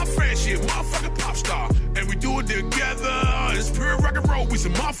number one fan, she a motherfucking pop star. And we do it together, it's pure rock and roll, we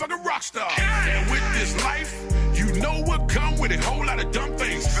some motherfucking rock stars. And with this life, you know what come with it, whole lot of dumb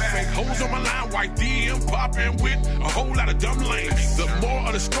things. Fake hoes on my line, white DM popping with a whole lot of dumb lanes. The more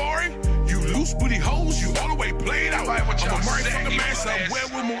of the story, you loose booty hoes, you all the way played out. I'm a married fucking man somewhere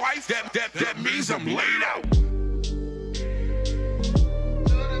with my wife, that means I'm laid out.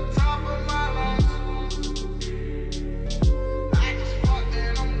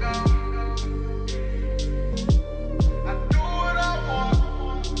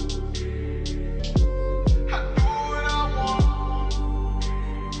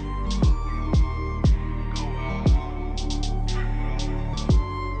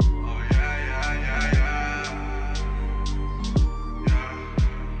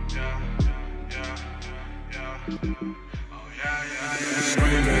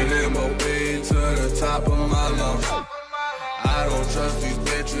 Screaming MOB to the top of my lungs. I don't trust these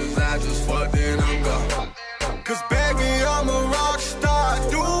bitches, I just fucked and I'm gone. Cause baby, I'm a rock star,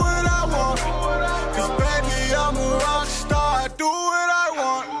 do what I want. Cause baby, I'm a rock star, do what I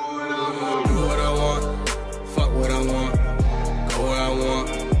want. Do what I want, fuck what I want. Go where I want,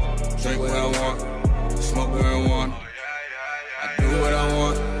 drink what I want, smoke where I want. I do what I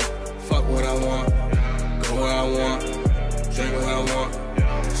want, fuck what I want. Go where I want, drink what I want,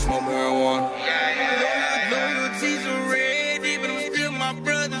 smoke where I want. Loyalty's already, but I'm still my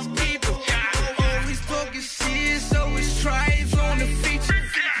brother's keeper. Always talking shit, so it's stripes on the feature.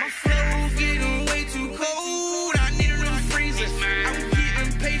 My flow getting way too cold, I need a new freezer. I'm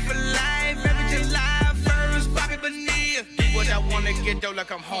getting paid for life, every July 1st, Bobby Bonilla. Do what I wanna get though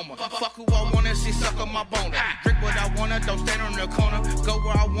like I'm Homer. Fuck who I wanna see suck on my boner. Drink what I wanna, don't stand on the corner. Go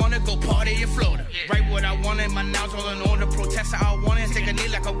where I wanna, go party in Florida. Write what I wanna, my nouns all in order. Protest how I want it, take a knee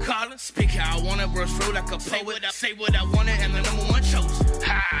like I'm calling. Speak how I wanna, brush through like a poet. Say what I wanted, and the number one chosen.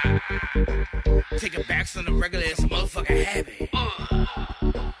 Ha! Take it back from the regular, it's a motherfucking habit.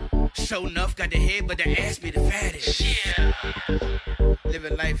 Show enough, got the head, but the ass be the fattest. Yeah.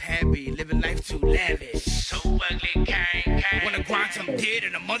 Living life happy, living life too lavish. So ugly, gang. Wanna grind some dead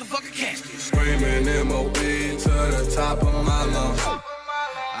in a motherfucking casket. Screaming MOB to the top of my lungs.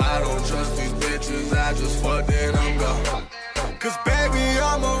 I don't trust these bitches, I just fucked and I'm gone. Cause baby,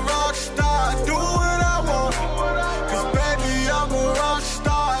 I'm a rock star, do what I want. Cause baby, I'm a rock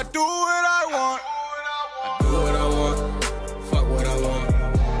star, do what I want. I do what I want, fuck what I want.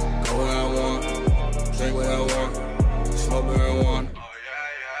 Go where I want, drink what I want, smoke where I want.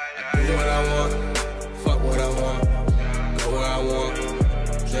 I do what I want, fuck what I want. Go where I want,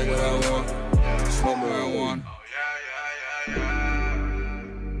 drink what I want, smoke where I want.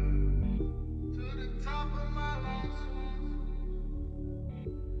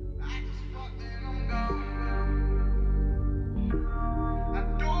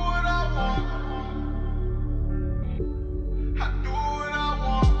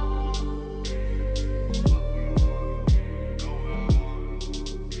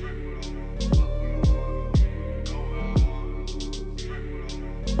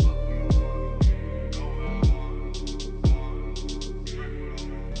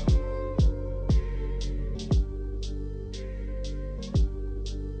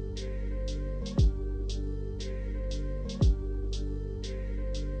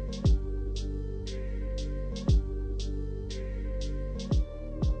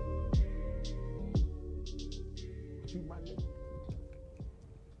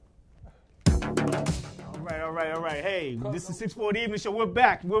 right. Hey, this is 640 Evening Show. We're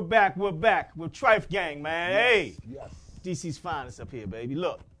back. With Trife Gang, man. Hey. Yes. DC's finest up here, baby.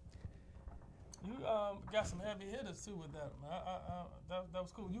 Look. You got some heavy hitters too with that, man. That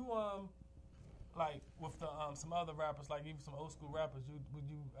was cool. You like with the some other rappers, like even some old school rappers.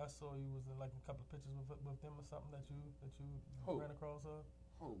 I saw you was in like a couple of pictures with them or something that you ran across of.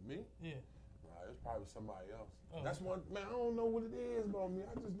 Who, me? Yeah. Nah, it's probably somebody else. Oh. That's one, man, I don't know what it is about me.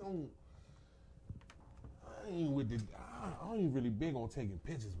 I just don't. I ain't really big on taking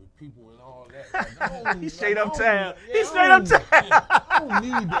pictures with people and all that. Like, He's straight uptown. I don't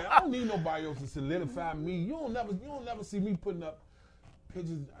need that. I don't need nobody else to solidify me. You'll never see me putting up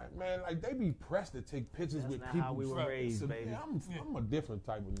pictures, man. Like they be pressed to take pictures with people. How we were raised, baby. I'm a different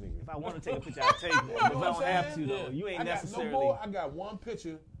type of nigga. If I want to take a picture, I take it. If I don't have to, though, you ain't necessarily. I got one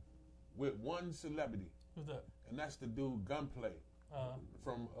picture with one celebrity. Who's that? And that's the dude Gunplay.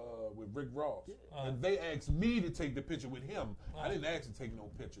 From with Rick Ross, and they asked me to take the picture with him. I didn't ask to take no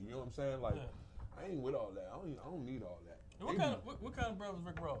picture. You know what I'm saying? Like, I ain't with all that. I don't need all that. What kind of brother is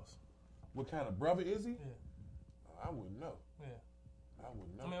Rick Ross? What kind of brother is he? Yeah. I wouldn't know. Yeah. I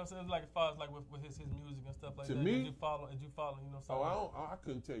wouldn't know. I mean, I'm saying like as far as like with his music and stuff like to that. me, Did you follow? You know? I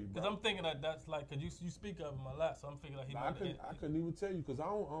couldn't tell you. Because I'm thinking that's like, cause you speak of him a lot, so I'm thinking like he. I couldn't even tell you because I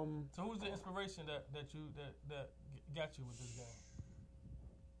don't. So who's the inspiration that got you with this game?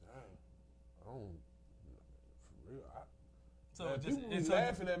 For real. So people be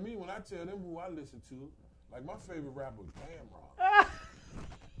laughing at me when I tell them who I listen to. Like my favorite rapper, Cameron.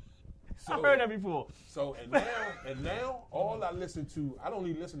 I heard that before. So and now all I listen to, I don't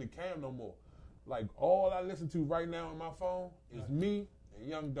even listen to Cam no more. Like all I listen to right now on my phone is me and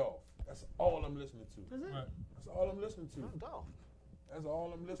Young Dolph. That's all I'm listening to. Is it? Right. That's all I'm listening to. Young Dolph. That's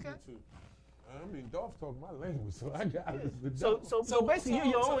all I'm listening to. I mean, Dolph talking my language, so I got it. So basically, you're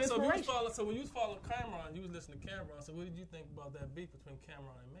your own inspiration. So when you was following Cameron, you was listening to Cameron. So what did you think about that beef between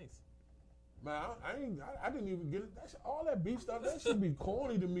Cameron and Mace? Man, I didn't even get it. All that beef stuff, that should be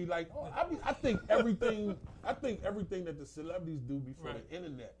corny to me. Like, I think everything that the celebrities do before the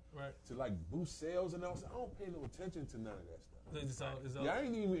internet to like boost sales and all. I don't pay no attention to none of that stuff. I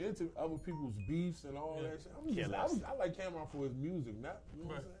ain't even into other people's beefs and all that shit. I like Cameron for his music, not you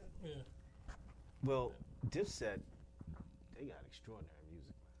know what I'm saying. Yeah. Well, Dipset, they got extraordinary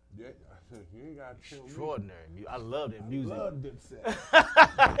music. Yeah, you ain't got extraordinary music. I love their music. I love Dipset.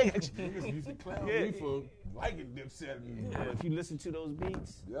 Niggas used to clown me for liking Dipset music. Yeah, if you listen to those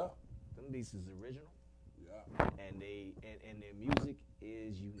beats, them beats is original. Yeah. And their music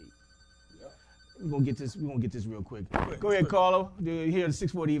is unique. Yeah. We're gonna get this real quick. Go ahead, Carlo. Here at the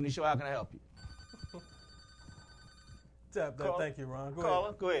 640 Evening Show. How can I help you? Tap that. Thank you, Ron.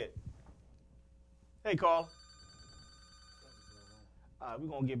 Go ahead. Hey, Carl. All right, we're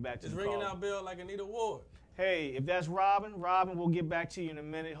going to get back to it's the ringing call. out bell like Anita Ward. Hey, if that's Robin, we'll get back to you in a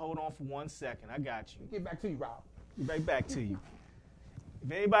minute. Hold on for 1 second. I got you. Get back to you, Rob. Get right back to you.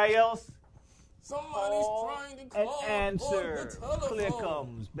 If anybody else, somebody's trying to call and answer. On the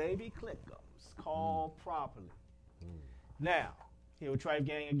telephone. Clickums, baby, clickums. Call properly. Now, here with Trife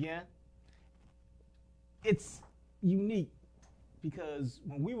Gang again. It's unique because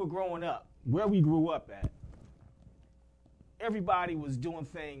when we were growing up, where we grew up at, everybody was doing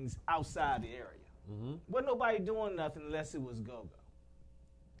things outside the area. Wasn't nobody doing nothing unless it was go-go.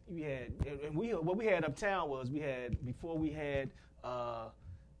 What we had uptown was before we had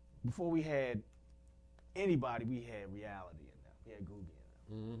anybody, we had reality in them. We had Googie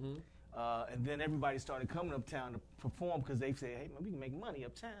in them. And then everybody started coming uptown to perform because they said, hey man, we can make money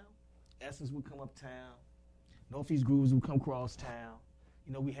uptown. Essence would come uptown. Northeast Grooves would come across town.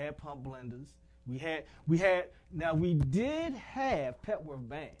 You know, we had pump blenders. We did have Petworth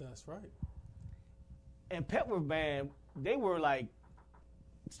Band. That's right. And Petworth Band, they were like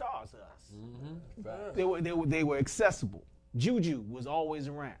stars to us. They were accessible. Juju was always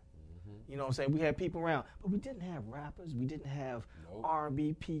around. You know what I'm saying? We had people around, but we didn't have rappers. We didn't have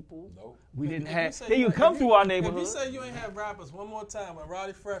R&B people. We didn't have. They would come through our neighborhood. If you say you ain't have rappers, one more time when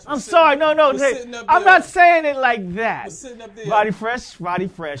Roddy Fresh. I'm sorry, no. I'm not saying it like that. Was sitting up there. Roddy Fresh.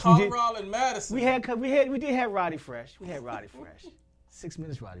 Carl and Madison. We did have Roddy Fresh. We had Roddy Fresh. 6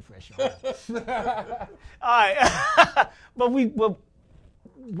 minutes, Roddy Fresh. All right, but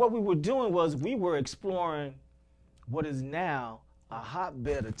what we were doing was we were exploring what is now a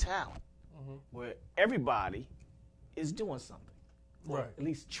hotbed of talent. Where everybody is doing something. Right. At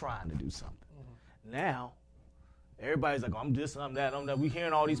least trying to do something. Now, everybody's like, I'm this, I'm that, I'm that. We're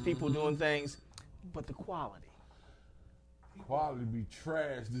hearing all these people doing things, but the quality. Quality be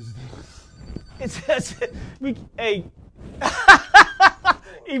trash these days. It's just,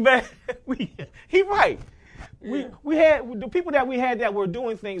 he right. We had the people that we had that were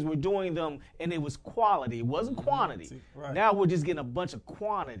doing things, were doing them, and it was quality. It wasn't quantity. Right. Now we're just getting a bunch of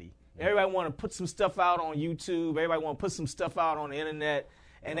quantity. Everybody want to put some stuff out on YouTube. Everybody want to put some stuff out on the internet.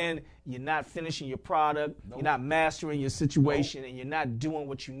 And then you're not finishing your product. Nope. You're not mastering your situation. Nope. And you're not doing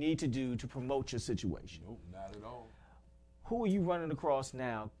what you need to do to promote your situation. Nope, not at all. Who are you running across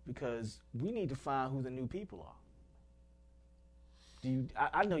now? Because we need to find who the new people are.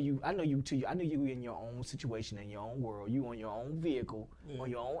 I know you in your own situation, in your own world. You on your own vehicle, on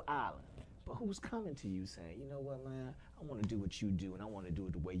your own island. But who's coming to you saying, you know what, man, I want to do what you do, and I want to do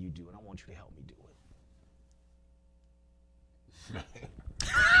it the way you do, and I want you to help me do it.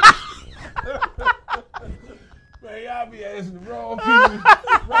 Man, y'all be asking the wrong people,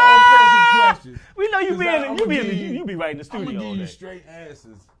 wrong person questions. We know you be right in the studio. I'm gonna all give you day. straight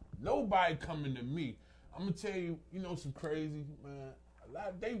answers. Nobody coming to me. I'm gonna tell you, some crazy man. A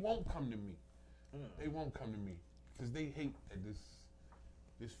lot they won't come to me. They won't come to me because they hate that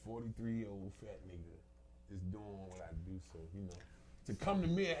this 43-year-old fat nigga is doing what I do. So to come to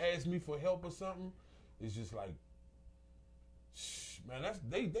me and ask me for help or something, it's just like, man,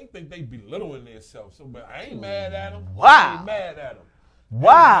 they think they belittling themselves. So, but I ain't mad at them. Wow. I ain't mad at them.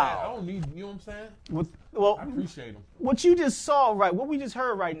 Wow. I don't need, you know what I'm saying? Well, I appreciate them. What you just saw, right? What we just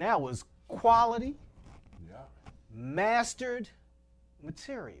heard right now was quality, mastered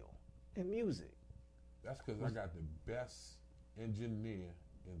material in music. That's because I got the best engineer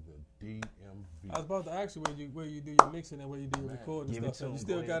in the DMV. I was about to ask you where you do your mixing and where you do your recording and stuff. So you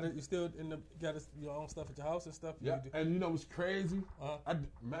still got it. You still got your own stuff at your house and stuff. Yeah, and you know what's crazy? I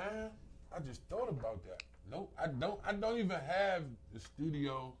just thought about that. No, I don't even have the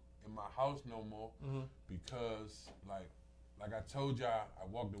studio in my house no more because like I told y'all, I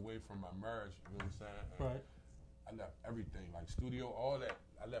walked away from my marriage. You know what I'm saying? Right. I left everything, like studio, all that.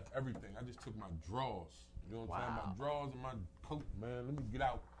 I left everything. I just took my drawers. You know what I'm saying? My drawers and my coat, man. Let me get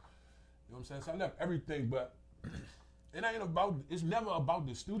out. You know what I'm saying? So I left everything, but it's never about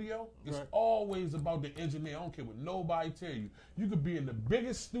the studio. It's always about the engineer. I don't care what nobody tell you. You could be in the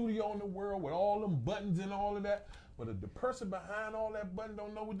biggest studio in the world with all them buttons and all of that, but if the person behind all that button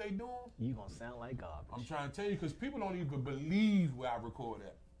don't know what they doing, you gonna sound like garbage. I'm trying to tell you, because people don't even believe where I record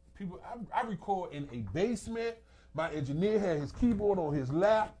at. I record in a basement. My engineer had his keyboard on his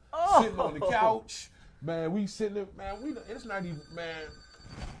lap, sitting on the couch. Man, we sitting there, man, it's not even, man,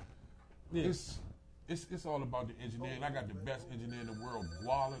 it's all about the engineer, and I got the best engineer in the world.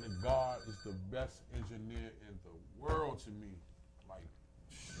 Guala the God is the best engineer in the world to me. Like,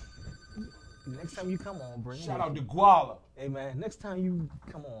 next time you come on, bring him shout with out you. to Guala. Hey, man, next time you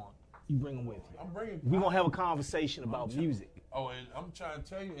come on, you bring him with you. I'm bringing. We're going to have a conversation about music. Oh, and I'm trying to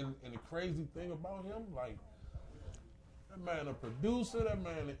tell you, and the crazy thing about him, like, that man a producer, that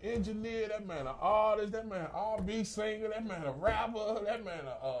man an engineer, that man an artist, that man an R&B singer, that man a rapper, that man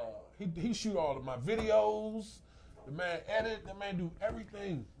he shoot all of my videos, the man edit, that man do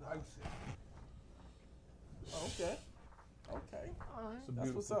everything. Like, okay. All right.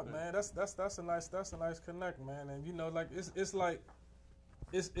 That's what's up, man. That's a nice connect, man. And like it's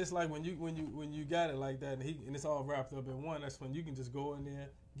like when you got it like that, and it's all wrapped up in one. That's when you can just go in there,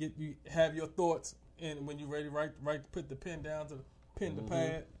 have your thoughts. And when you're ready to put the pen down to the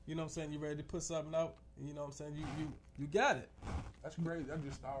pad, you know what I'm saying? You're ready to put something out, you know what I'm saying? You got it. That's crazy. I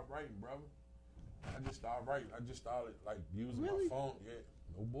just started writing, brother. I just started like using my phone. Yeah,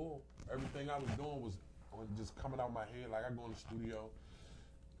 no bull. Everything I was doing was just coming out my head. Like I go in the studio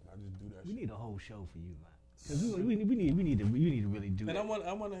and I just do that. We need a whole show for you, man. Because we need to really do and that.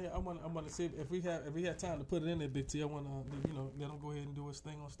 I want to see if we had time to put it in there, Big T. I want to let him go ahead and do his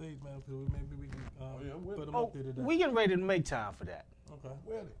thing on stage, man. Because maybe we can put him up there today. We getting ready to make time for that. Okay.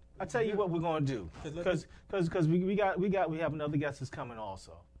 Really? I tell you what we're gonna do, because we have another guest that's coming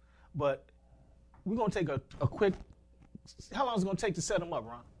also, but we're gonna take a quick. How long is it gonna take to set him up,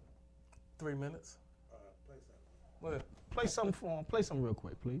 Ron? 3 minutes. Play something for him. Play something real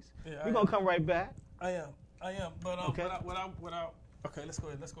quick, please. Yeah, we're gonna come right back. I am. But okay. Okay, let's go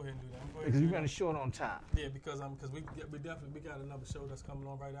ahead and do that. Because we're running short on time. Yeah, because we definitely got another show that's coming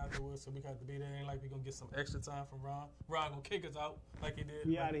on right afterwards, so we got to be there. Ain't like we're gonna get some extra time from Ron. Ron gonna kick us out like he did.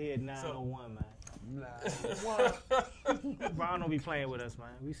 We out of here at 9:01, man. Ron don't be playing with us, man.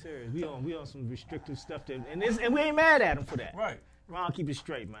 We serious. We on some restrictive stuff and we ain't mad at him for that. Right. Ron, keep it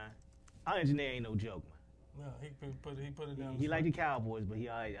straight, man. Our engineer ain't no joke, man. No, he put it down. He like the Cowboys, but he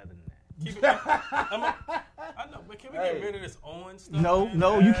all right other than that. Keep it. I know, but can we get rid of this on stuff?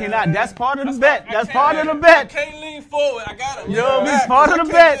 No, you cannot. That's part of the bet. That's part of the bet. I can't lean forward. I got it. It's part of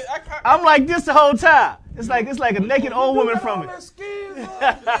the bet. I'm like this the whole time. It's like a naked old woman from it.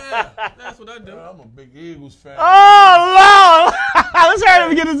 Yeah, that's what I do. I'm a big Eagles fan. Oh, Lord. Let's hurry up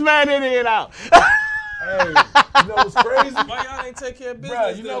and get this man in and out. Hey, you know what's crazy? Why y'all ain't take care of business?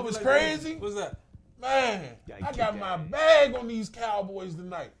 Bruh, you know what's crazy? What's that? Man, I got my bag on these Cowboys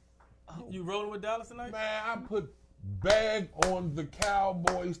tonight. You rolling with Dallas tonight? Man, I put bag on the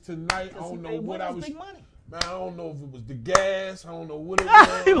Cowboys tonight. I don't know what I was. Big money. Man, I don't know if it was the gas. I don't know what it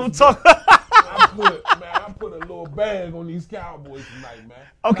was. You gonna talk? I put a little bag on these Cowboys tonight, man.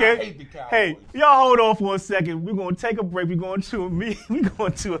 Okay. I hate the Cowboys. Hey, y'all hold on for a second. We're gonna take a break. We're going to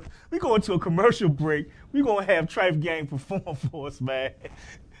a commercial break. We're gonna have Trife Gang perform for us, man.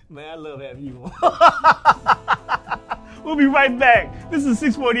 Man, I love having you on. We'll be right back. This is the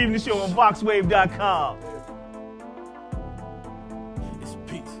 640 Evening Show on VoxWav.com. It's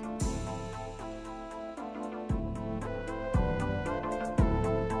peace.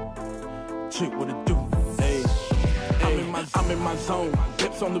 Chick, what it do? Hey, I'm in my zone.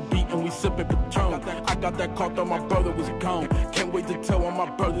 Dips on the beat and we sippin' Patron. I got that caught on my brother was gone. Can't wait to tell all my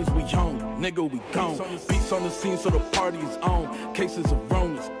brothers we home. Nigga, we gone. Beats on the scene so the party is on. Cases of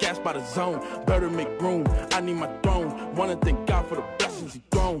Ronas, gas by the zone. Better make room. I need my throne. Wanna thank God for the blessings he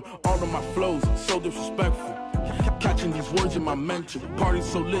thrown. All of my flows so disrespectful. Catching these words in my mention. Party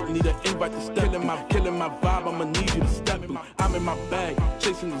so lit, need an invite to step. Killing my vibe, I'ma need you to step in. I'm in my bag,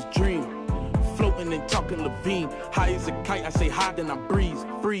 chasing this dream. Floating and talking Levine. High as a kite, I say high, then I breeze.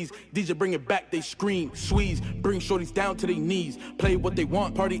 Freeze, DJ bring it back, they scream. Squeeze, bring shorties down to their knees. Play what they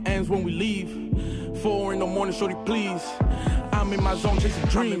want, party ends when we leave. 4 in the morning, shorty please. I'm in my zone, chasing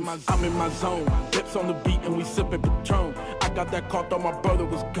dreams. I'm in my zone. Dips on the beat and we sippin' Patron. I got that caught, thought my brother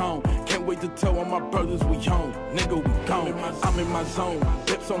was gone. Can't wait to tell all my brothers we home. Nigga, we gone. I'm in my zone.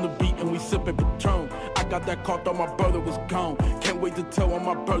 Dips on the beat and we sippin' Patron. I got that caught, thought my brother was gone. Can't wait to tell all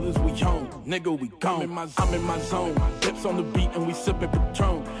my brothers we home. Nigga, we gone. I'm in my zone. Dips on the beat and we sippin'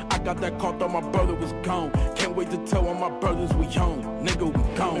 Patron. I got that caught, thought my brother was gone. Can't wait to tell all my brothers we home. Nigga, we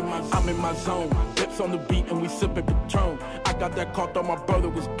gone. I'm in my zone. Dips on the beat and we sippin' Patron. I got that caught, thought my brother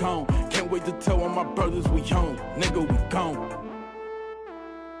was gone. Can't wait to tell all my brothers we home. Nigga, we gone.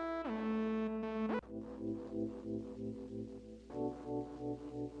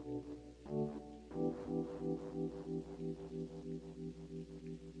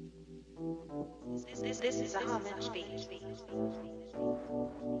 This is a homage beat.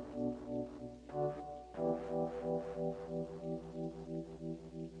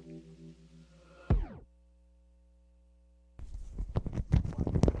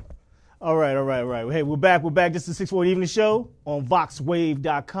 All right. Hey, we're back. This is the 640 Evening Show on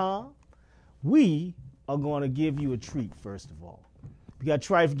VoxWave.com. We are going to give you a treat, first of all. We got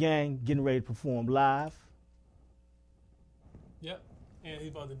Trife Gang getting ready to perform live. Yep. And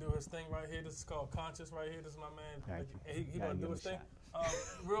he's about to do his thing right here. This is called Conscious right here. This is my man. He about to do his thing.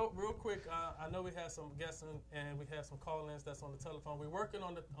 Real quick, I know we had some guests and we had some call-ins that's on the telephone. We're working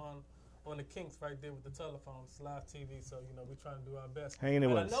on the kinks right there with the telephone. It's live TV, so we're trying to do our best. Hanging in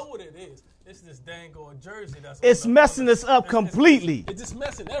with us. I know what it is. It's this dang old jersey that's. It's messing us up completely. It's just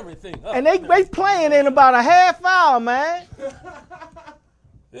messing everything up. And they playing in about a half hour, man.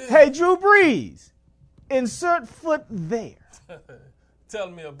 Hey, Drew Brees, insert foot there. Tell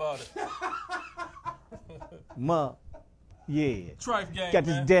me about it. Yeah. Trife Gang, got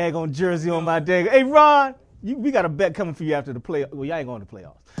this daggone jersey on my dag. Hey, Ron, we got a bet coming for you after the playoffs. Well, y'all ain't going to the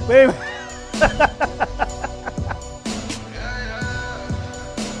playoffs. But anyway.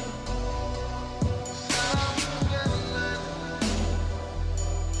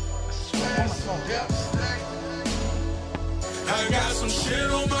 I got some shit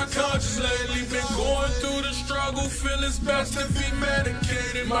on my conscience lately. Been going through the struggle. Feel it's best to be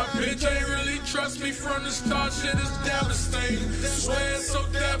medicated. My bitch ain't really trust me from the start. Shit is devastating. Swear it's so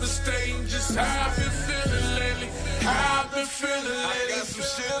devastating. Just how I've been feeling lately. How I've been feeling lately. I got some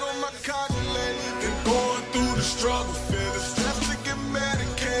shit on my conscience lately. Been going through the struggle. Feel it's best to get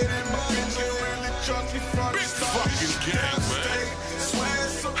medicated. My bitch ain't really trust me from the start. Fucking gang, man.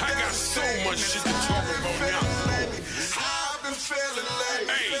 I got so much shit to talk about now.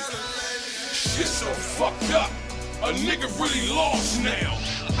 Hey, shit so fucked up. A nigga really lost now.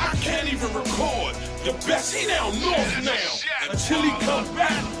 I can't even record. The best, he down north now. Until he come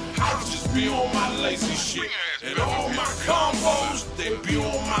back, I'll just be on my lazy shit. And all my combos, they be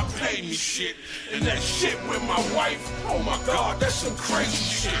on my pay me shit. And that shit with my wife, oh my God, that's some crazy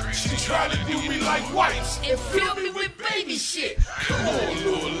shit. She tried to do me like whites and fill me with baby shit. Come on,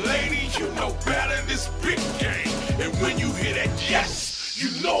 little lady, you know better this big game. And when you hear that yes, you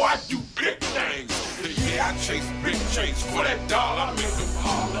know I do big things. Yeah, I chase big chains for that dollar. I make them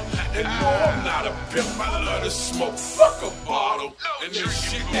holler. And no, I'm not a pimp. I love to smoke. Fuck a bottle. And this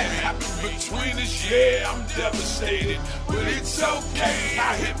shit that happened between us, yeah, I'm devastated. But it's okay.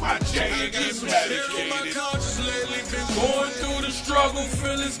 I hit my J and get medicated. My conscience lately been going through the struggle.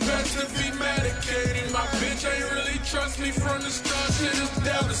 Feel it's best to be medicated. My bitch ain't really trust me from the start. Shit is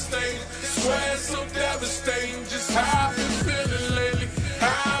devastating. Swear it's so devastating. Just how I've been feeling lately.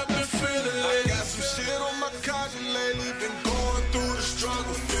 How I've been feeling lately. I got some shit on my conscience lately. Been going through the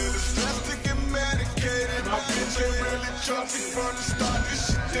struggle. Feel it's best to get medicated. My bitch ain't really trust me from the start. This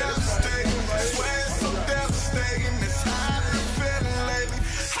shit devastating. Swear it's so devastating. It's how I've been feeling lately.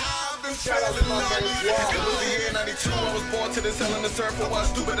 How I've been feeling lately. It was the year 92. I was born to this hell in the surf. I was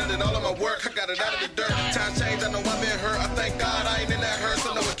stupid and did all of my work. I got it out of the dirt. Time change. I know I've been hurt. I thank God I ain't in that hurt.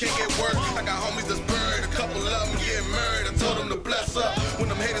 So no, it can't get worse. I got homies that's buried. A couple of them getting married. I told them to bless up. When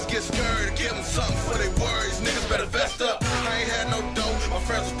them haters get scared, give them something for their worries. Niggas better vest up. I ain't had no dough. My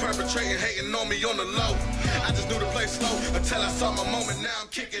friends was perpetrating, hating on me on the low. I just knew to play slow until I saw my moment. Now I'm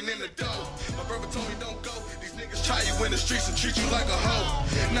kicking in the dough. My brother told me don't go. These niggas try you in the streets and treat you like a hoe.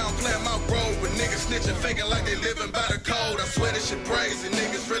 Now I'm playing my role with niggas snitching, faking like they living by the code. I swear this shit crazy.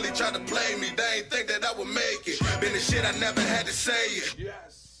 Niggas really try to play me. They ain't think that I would make it. Been the shit I never had to say it.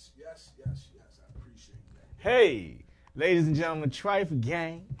 Yes, yes, yes, yes. I appreciate that. Hey, ladies and gentlemen, Trife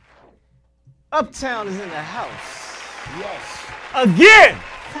Gang. Uptown is in the house. Yes. Again!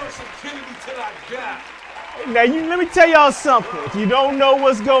 Person Kennedy till I die. Now, let me tell y'all something. If you don't know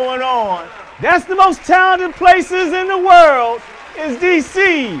what's going on, that's the most talented places in the world is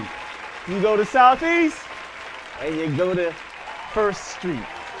D.C. You go to Southeast, and you go to First Street,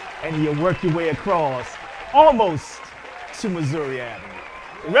 and you work your way across almost to Missouri Avenue.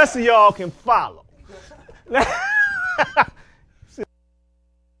 The rest of y'all can follow.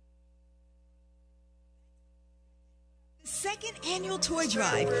 Second annual toy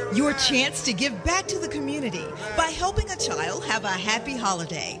drive, your chance to give back to the community by helping a child have a happy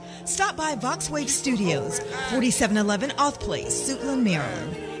holiday. Stop by VoxWav Studios, 4711 Oth Place, Suitland,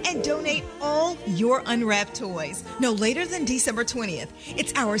 Maryland, and donate all your unwrapped toys no later than December 20th.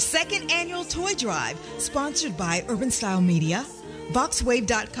 It's our second annual toy drive, sponsored by Urban Style Media,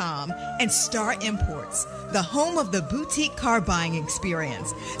 VoxWave.com, and Star Imports, the home of the boutique car buying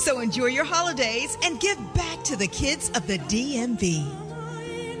experience. So enjoy your holidays and give back to the kids of the DMV.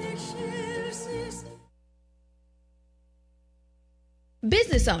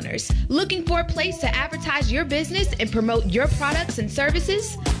 Business owners looking for a place to advertise your business and promote your products and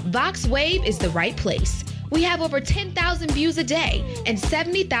services? VoxWave is the right place. We have over 10,000 views a day and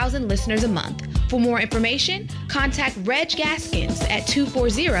 70,000 listeners a month. For more information, contact Reg Gaskins at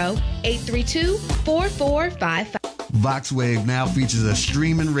 240-832-4455. VoxWave now features a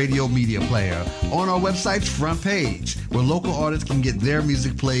streaming radio media player on our website's front page, where local artists can get their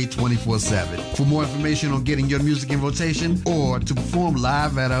music played 24/7. For more information on getting your music in rotation or to perform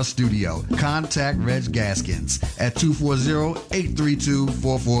live at our studio, contact Reg Gaskins at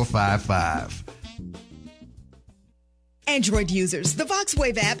 240-832-4455. Android users, the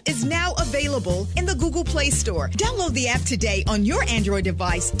VoxWave app is now available in the Google Play Store. Download the app today on your Android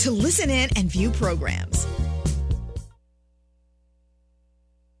device to listen in and view programs.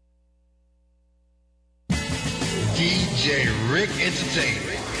 DJ Rick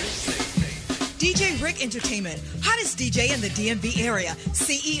Entertainment. DJ Rick Entertainment, hottest DJ in the DMV area,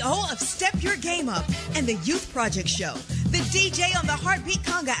 CEO of Step Your Game Up and the Youth Project Show, the DJ on the Heartbeat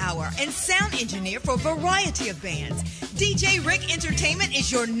Conga Hour, and sound engineer for a variety of bands. DJ Rick Entertainment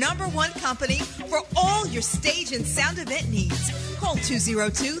is your #1 company for all your stage and sound event needs. Call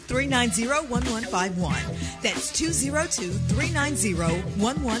 202-390-1151. That's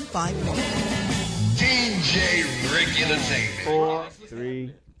 202-390-1151. DJ Rick Entertainment. 4,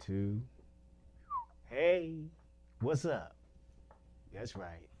 3, 2. Hey, what's up? That's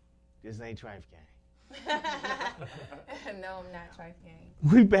right. This ain't Trife Gang. No, I'm not Trife Gang.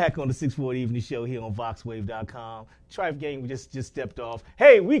 We back on the 640 Evening Show here on VoxWave.com. Trife Gang just stepped off.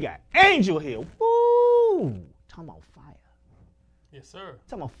 Hey, we got Angel here. Woo! Talking about fire. Yes, sir.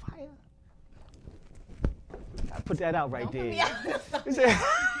 Talking about fire. I put that out right there. It's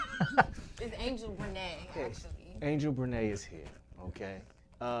Angel Brene, actually. Angel Brene is here, okay?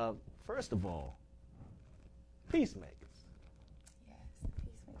 First of all, Peacemakers. Yes,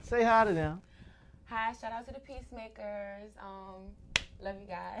 Peacemakers. Say hi to them. Hi, shout out to the Peacemakers. Love you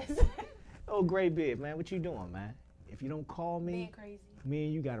guys. Oh, great bit, man. What you doing, man? If you don't call me, Being crazy. Me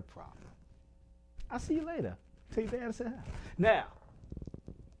and you got a problem. I'll see you later. Tell your dad to say hi. Now,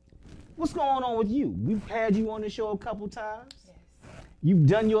 what's going on with you? We've had you on the show a couple times. Yes. You've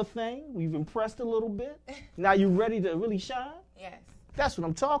done your thing. We've impressed a little bit. Now you ready to really shine? Yes. That's what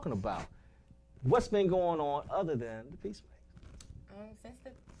I'm talking about. What's been going on other than the Peacemaker?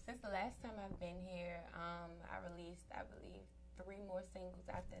 Since the last time I've been here, I released, I believe, 3 more singles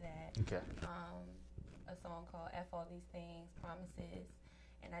after that. Okay. A song called F All These Things, Promises,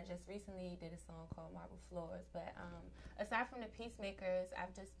 and I just recently did a song called Marble Floors. But aside from the Peacemakers,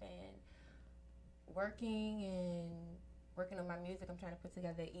 I've just been working on my music. I'm trying to put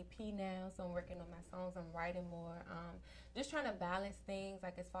together an EP now, so I'm working on my songs. I'm writing more. Just trying to balance things,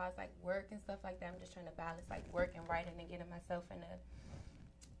 like as far as like work and stuff like that. I'm just trying to balance like work and writing and getting myself in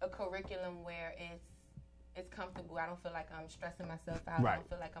a curriculum where it's comfortable. I don't feel like I'm stressing myself out. Right. I don't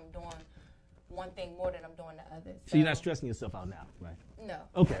feel like I'm doing one thing more than I'm doing the other. So you're not stressing yourself out now, right? No.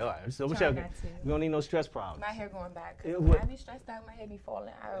 Okay, all right. So Try not to. you don't need no stress problems. My hair going back. Yeah, When what- I be stressed out, my hair be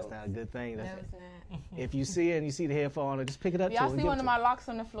falling out. That's not a good thing. No, That's it's not. If you see it and you see the hair falling, just pick it up. Y'all to see one of my locks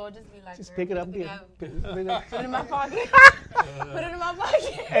on the floor, just be like, Just girl, pick it up. put Get together. pick it up. Put it in my pocket. Put it in my pocket.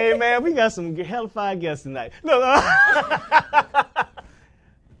 Hey man, we got some hellfire guests tonight. Look,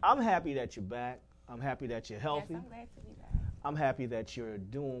 I'm happy that you're back. I'm happy that you're healthy. Yes, I'm glad to be back. I'm happy that you're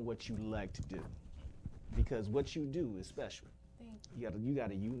doing what you like to do, because what you do is special. Thank You got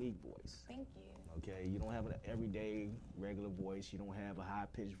a unique voice. Thank you. Okay, you don't have an everyday regular voice. You don't have a high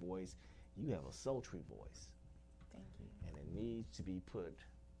pitched voice. You have a sultry voice. Thank you. And it needs to be put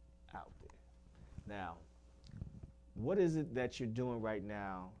out there. Now, what is it that you're doing right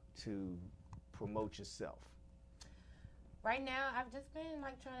now to promote yourself? Right now, I've just been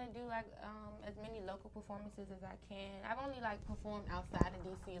like trying to do like as many local performances as I can. I've only like performed outside of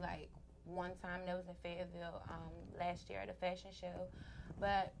DC like one time. That was in Fayetteville last year at a fashion show.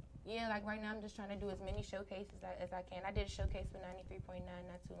 But yeah, like right now, I'm just trying to do as many showcases as I can. I did a showcase for 93.9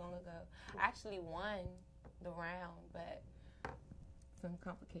 not too long ago. I actually won the round, but some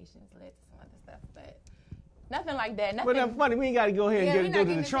complications led to some other stuff. But nothing like that. Nothing. But that's funny. We ain't got to go ahead and go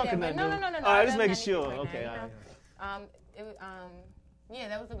to the trunk or nothing. No. All right, just making sure. Right Okay. now, All right. Yeah,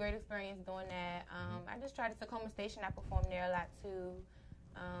 that was a great experience doing that. I just tried to Tacoma Station. I performed there a lot too.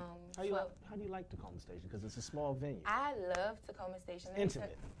 How do you like Tacoma Station? Because it's a small venue. I love Tacoma Station.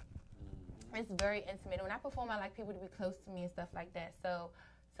 Intimate. It's very intimate. When I perform, I like people to be close to me and stuff like that. So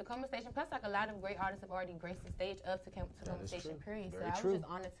Tacoma Station, plus like a lot of great artists have already graced the stage of Tacoma Station, period. Very so I true. was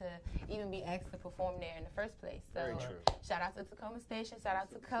just honored to even be asked to perform there in the first place. So Very true. Shout out to Tacoma Station, shout out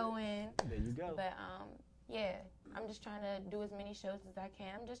to Cohen. There you go. But yeah, I'm just trying to do as many shows as I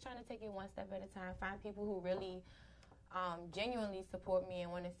can. I'm just trying to take it one step at a time, find people who really genuinely support me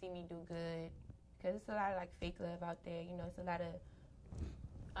and want to see me do good. Because it's a lot of like fake love out there. You know, it's a lot of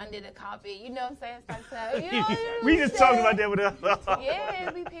under the carpet, you know what I'm saying? Stuff, so, you know, We just talked about that with us. Yeah,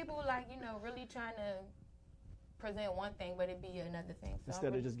 it'd be people like, you know, really trying to present one thing, but it'd be another thing. So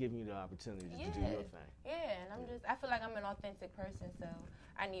Instead of just giving you the opportunity to do your thing. Yeah, and I feel like I'm an authentic person, so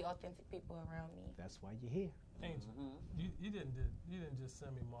I need authentic people around me. That's why you're here. Angel, you didn't just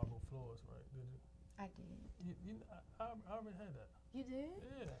send me marble floors, right? Did you? I did. I already had that. You did?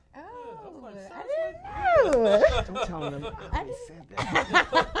 Yeah. Oh, I was like, I didn't know. Don't tell them I said that.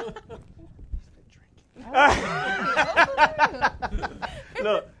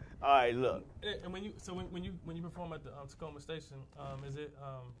 Look, all right, look. And when you perform at the Tacoma Station, is it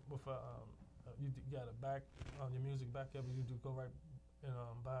with you got a back on your music back up, or you do go right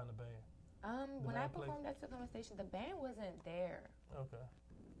behind the band? When I performed at Tacoma Station, the band wasn't there. Okay.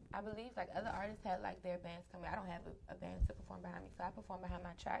 I believe like other artists had like their bands coming. I don't have a band to perform behind me, so I perform behind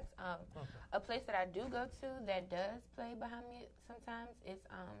my tracks. A place that I do go to that does play behind me sometimes is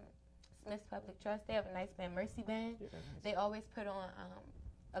Smith's Public Trust. They have a nice band, Mercy Band. Yeah, nice. They always put on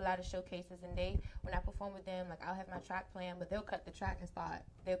a lot of showcases, and when I perform with them, like I'll have my track playing, but they'll cut the track and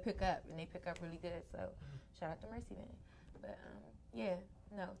they'll pick up, and they pick up really good. So shout out to Mercy Band. But yeah,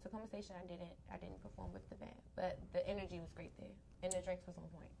 no, Tacoma Station I didn't perform with the band, but the energy was great there, and the drinks was on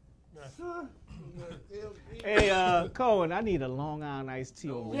point. Hey, Cohen, I need a Long Island iced tea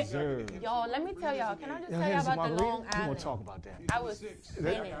on reserve. Y'all, let me tell y'all. Can I just tell y'all about the Long Island? We're going to talk about that. I was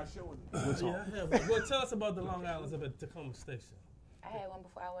spinning. Well, tell us about the Long Island's up at Tacoma Station. I had one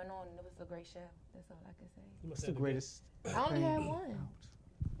before I went on, and it was a great show. That's all I can say. It's the greatest. I only had one.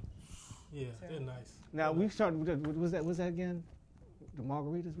 Yeah, they're nice. Now, we started, what was that again? The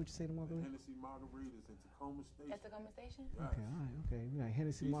margaritas? What'd you say, the margaritas? Hennessy margaritas at Tacoma Station. At Tacoma Station? Yes. Okay, all right, okay. We got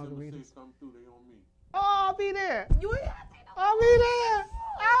Hennessy margaritas. Come through, they on me. Oh, I'll be there. You ain't I'll be there.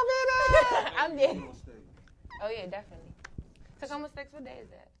 I'll be there. I'm there. Oh, yeah, definitely. Tacoma Sticks, what day is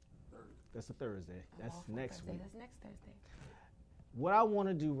that? That's a Thursday. That's next Thursday. week. That's next Thursday. What I want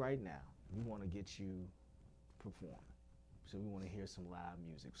to do right now, we want to get you performing. So we want to hear some live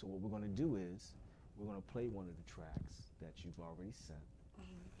music. So what we're going to do is we're going to play one of the tracks that you've already sent.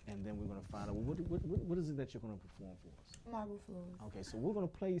 And then we're going to find out, what is it that you're going to perform for us? Marble Floors. Okay, so we're going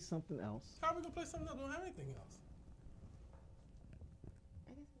to play something else. How are we going to play something else? We don't have anything else.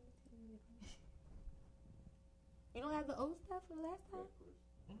 You don't have the old stuff from last time?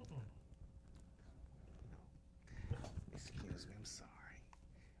 Excuse me, I'm sorry.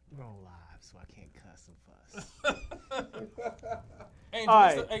 We're on live, so I can't cuss and fuss. Angel, All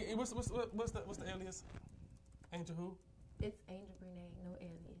right. What's the alias? Angel who? It's Angel Brene, no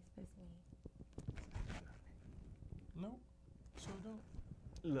alias. That's me. No, sure don't.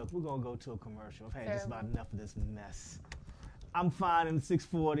 Look, we're going to go to a commercial. I've had just about enough of this mess. I'm finding the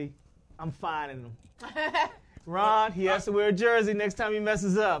 640. I'm finding them. Ron, he has to wear a jersey next time he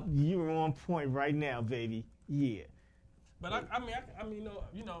messes up. You're on point right now, baby. Yeah. But I mean,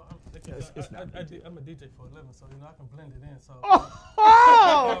 you know, I'm a DJ for a living, so I can blend it in. So I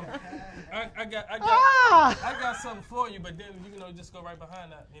got something for you, but then just go right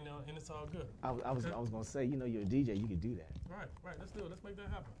behind that, and it's all good. I was gonna say, you're a DJ, you could do that. Right. Let's do it. Let's make that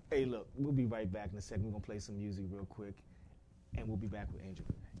happen. Hey, look, we'll be right back in a second. We're gonna play some music real quick, and we'll be back with Angel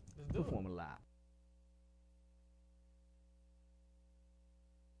Let's do it. performing live.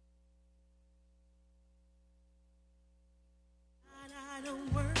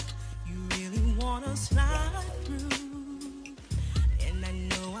 Work, you really wanna slide through, and I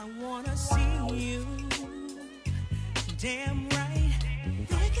know I wanna see you. Damn right,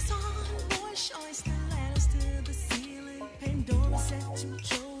 think it's on, boy, choice the ladders to the ceiling. Pandora set to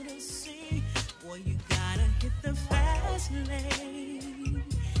show to see. Boy, you gotta hit the fast lane,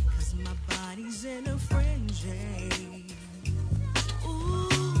 'cause my body's in a frenzy. Ooh,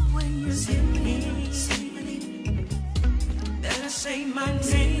 when you see me, better say my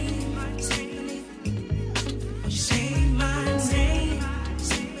name. Say my name.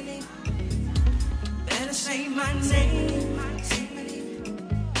 Better say my name.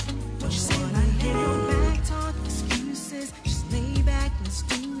 What you say my name? No back talk, excuses. Just lay back, let's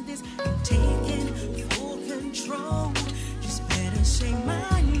do this. I'm taking full control. Just better say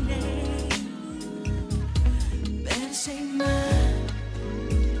my name. Better say my.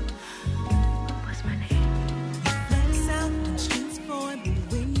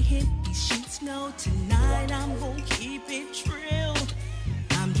 No, tonight I'm gonna keep it trill.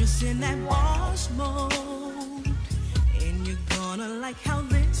 I'm just in that boss mode, and you're gonna like how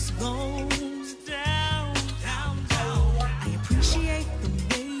this goes down, down, down. I appreciate the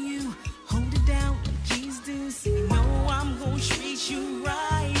way you hold it down. Please do, so you know I'm gonna treat you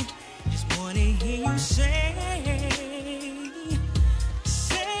right. Just wanna hear you say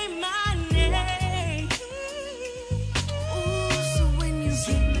my name. Ooh, so when you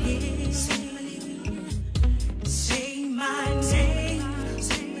get here, say my name.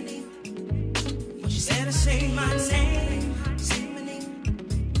 Better say my name.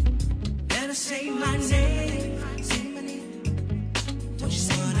 Better say my name. Don't you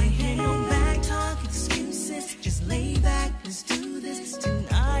wanna hear no back talk excuses? Just lay back, let's do this.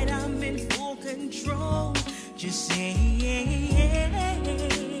 Tonight I'm in full control. Just say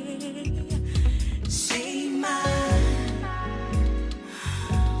my.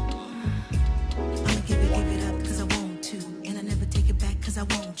 I'ma give it up 'cause I want to, and I never take it back 'cause I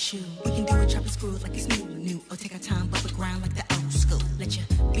want you. We can do it, chop and screw it like it's new. Or take our time, bump the ground like the old school. Let you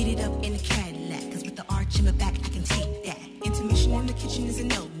beat it up in the Cadillac, 'cause with the arch in my back, I can take that. Intermission in the kitchen is a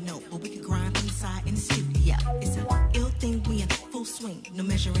no, but we can grind from the side in the studio. It's a ill thing, we in full swing. No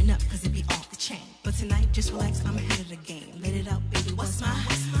measuring up, 'cause it be off the chain. But tonight, just relax, I'm ahead of the game. Let it out, baby, what's my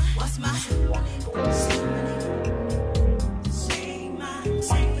Say my name.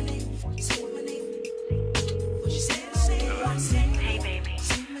 Say my name. What you say my name. Hey, baby.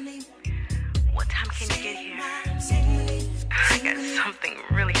 Say my name. What time can you get here? Say my name. I got something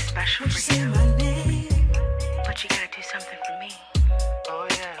really special for Say you. my name. But you gotta do something for me. Oh,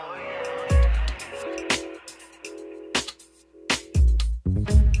 yeah.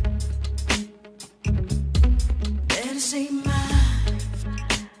 Better say my.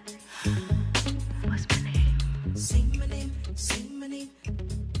 What's my name? Say my name. Say my name.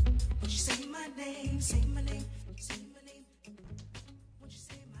 Would you say my name? Say my name. Say my name. Would you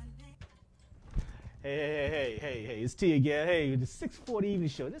say my name? Hey, it's T again. Hey, the 640 evening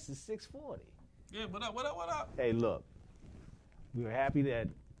show. This is 640. Yeah, what up? Hey, look, we are happy that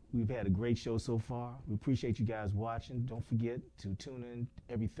we've had a great show so far. We appreciate you guys watching. Don't forget to tune in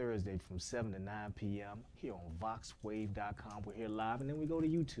every Thursday from 7 to 9 p.m. here on VoxWav.com. We're here live, and then we go to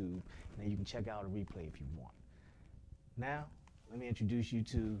YouTube, and then you can check out a replay if you want. Now, let me introduce you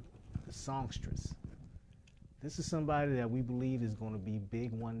to the songstress This is somebody that we believe is going to be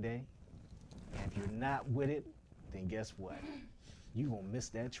big one day. And if you're not with it, then guess what? You're going to miss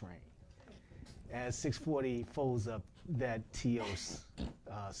that train. As 640 folds up that T.O.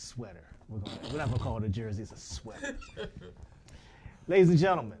 Sweater. We're not going to call it a jersey, it's a sweater. Ladies and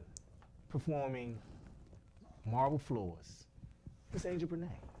gentlemen, performing Marble Floors, Miss Angel Brene.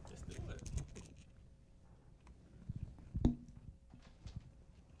 Let's do it.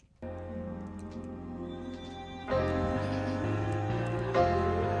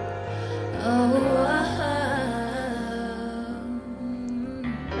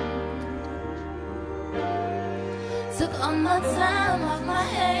 Took all my time off my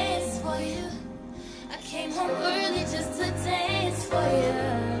hands for you. I came home early just to dance for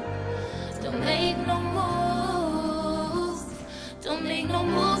you. Don't make no moves. Don't make no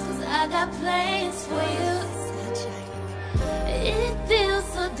moves, cause I got plans for you. It feels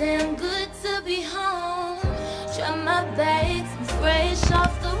so damn good to be home. Drop my bags, I'm fresh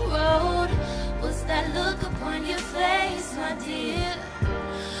off the road. What's that look upon your face, my dear?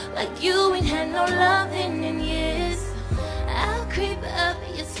 Like you ain't had no loving in years. I'll creep up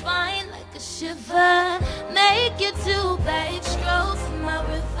your spine like a shiver. Make you two babe strokes in my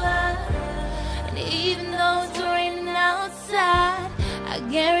river. And even though it's raining outside, I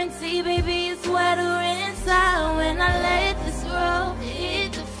guarantee, baby, it's wetter inside when I let this rope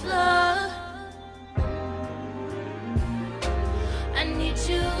hit the floor. I need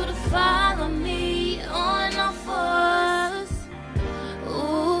you to follow me on all fours.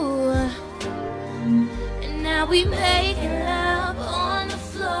 Ooh. And now we making love on the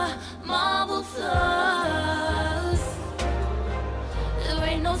floor, marble floors. There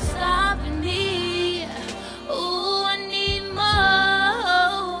ain't no stopping me. Ooh, I need more.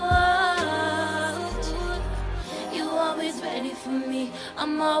 You always ready for me,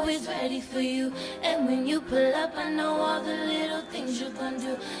 I'm always ready for you. And when you pull up, I know all the little things you're gonna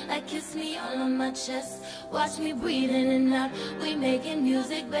do. Like kiss me all on my chest, watch me breathe in and out. We making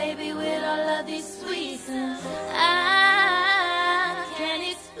music, baby, with all of these sweet sounds. I can't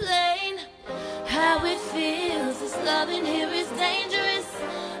explain how it feels. This love in here is dangerous.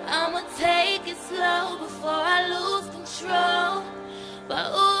 I'ma take it slow before I lose control.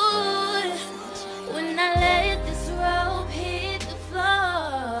 But ooh, when I let this rope hit the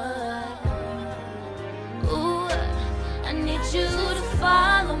floor, ooh, I need you to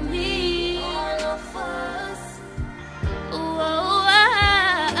follow me on all fours. Ooh,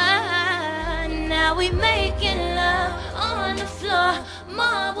 now we making love on the floor,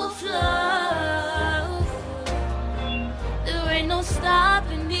 marble floor. There ain't no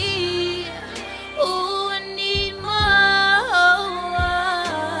stopping me. Ooh, I need more.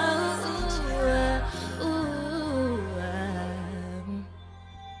 Ooh,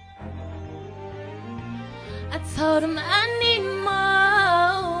 I told him I need more.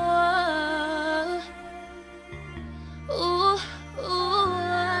 Ooh,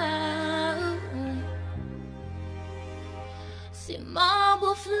 see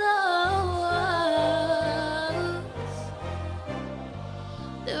marble floors.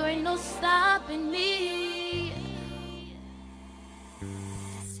 There ain't no stopping me.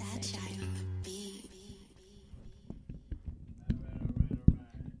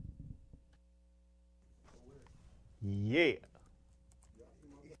 Yeah.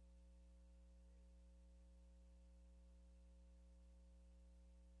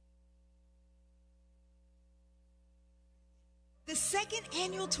 The second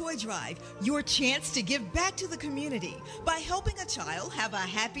annual toy drive, your chance to give back to the community by helping a child have a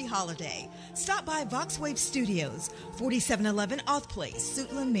happy holiday. Stop by VoxWav Studios, 4711 Auth Place,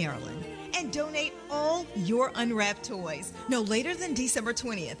 Suitland, Maryland, and donate all your unwrapped toys no later than December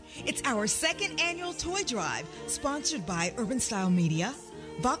 20th. It's our second annual toy drive, sponsored by Urban Style Media,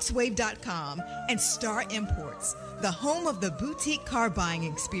 VoxWave.com, and Star Imports, the home of the boutique car buying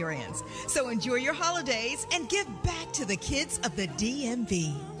experience. So enjoy your holidays and give back to the kids of the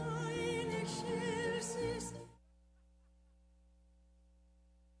DMV.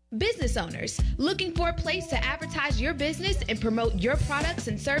 Business owners looking for a place to advertise your business and promote your products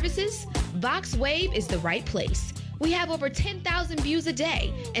and services? VoxWave is the right place. We have over 10,000 views a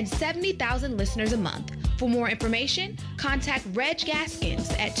day and 70,000 listeners a month. For more information, contact Reg Gaskins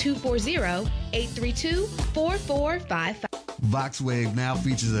at 240-832-4455. VoxWave now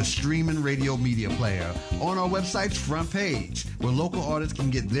features a streaming radio media player on our website's front page, where local artists can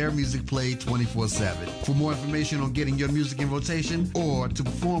get their music played 24/7. For more information on getting your music in rotation or to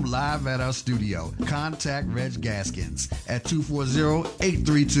perform live at our studio, contact Reg Gaskins at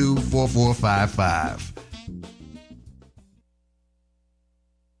 240-832-4455.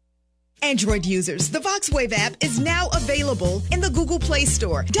 Android users, the VoxWav app is now available in the Google Play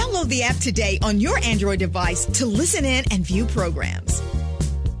Store. Download the app today on your Android device to listen in and view programs.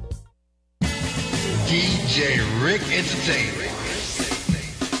 DJ Rick Entertainment.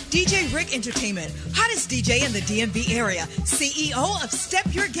 DJ Rick Entertainment, hottest DJ in the DMV area, CEO of Step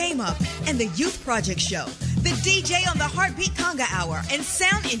Your Game Up and the Youth Project Show, the DJ on the Heartbeat Conga Hour, and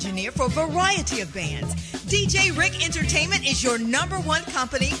sound engineer for a variety of bands. DJ Rick Entertainment is your #1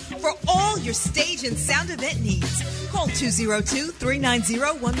 company for all your stage and sound event needs. Call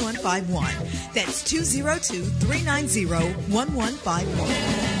 202-390-1151. That's 202-390-1151.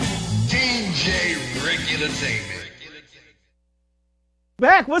 DJ Rick Entertainment.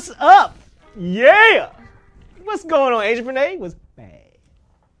 Back, what's up? Yeah. What's going on, Agent Renee? What's bad?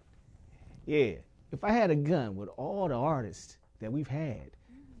 Yeah. If I had a gun with all the artists that we've had,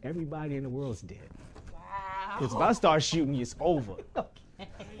 everybody in the world's dead. Wow. Because if I start shooting, it's over. Okay.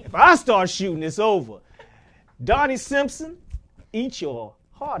 If I start shooting, it's over. Donnie Simpson, eat your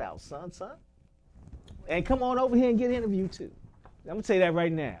heart out, son. And come on over here and get interviewed, too. I'm going to tell you that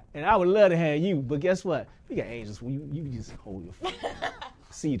right now. And I would love to have you, but guess what? We got angels. You just hold your phone.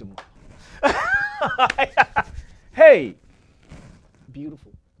 See you tomorrow. Hey,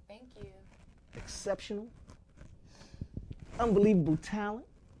 beautiful. Thank you. Exceptional. Unbelievable talent.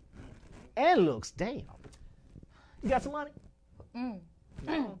 And looks. Damn. You got some money?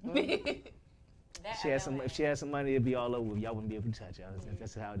 If she had some money, it'd be all over. Y'all wouldn't be able to touch it.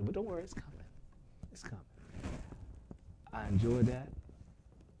 That's how it is. But don't worry, it's coming. It's coming. I enjoyed that.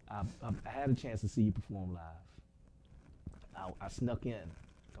 I had a chance to see you perform live. I snuck in.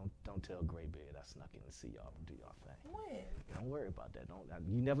 Don't tell Graybeard. I snuck in to see y'all do y'all thing. When? Don't worry about that.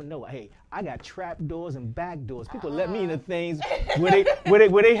 You never know. Hey, I got trap doors and back doors. People let me into things where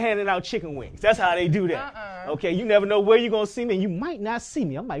they handing out chicken wings. That's how they do that. Okay, you never know where you're gonna see me, and you might not see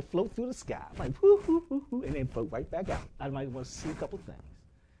me. I might float through the sky. I'm like whoo, whoo, whoo, whoo, and then float right back out. I might want to see a couple things.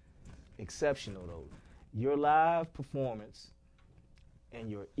 Exceptional though. Your live performance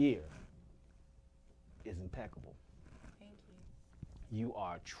and your ear is impeccable. Thank you. You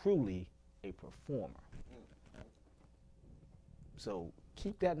are truly a performer. So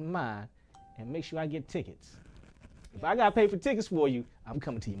keep that in mind and make sure I get tickets. If I gotta pay for tickets for you, I'm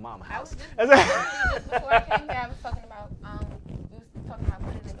coming to your mama's house. Just before I came here, I was talking about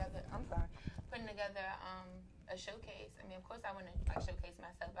putting together a showcase. I mean, of course, I want to showcase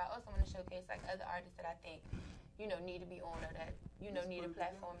myself, but I also want to showcase like other artists that I think need to be on or that need a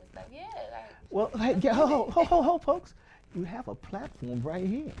platform and stuff. Yeah, like. Well, hey, hold, folks. You have a platform right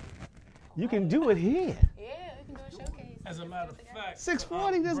here. You can do it here. Yeah, we can do a showcase. As a matter of fact,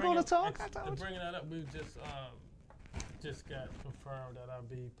 640 just going to talk. Bringing that up, we just got confirmed that I'll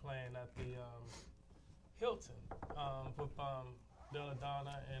be playing at the Hilton with Della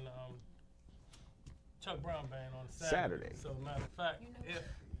Donna and Chuck Brown Band on Saturday. So, matter of fact,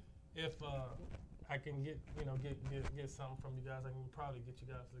 if I can get something from you guys, I can probably get you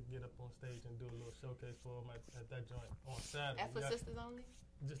guys to get up on stage and do a little showcase for them at that joint on Saturday. That's for sisters only?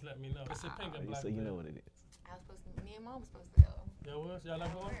 Just let me know. It's a pink and black. So you know what it is. I was supposed to. Me and Mom was supposed to go. Y'all was? Y'all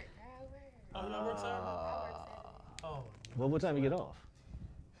not going? Oh, y'all work Saturday? Oh. Well, what time you get off?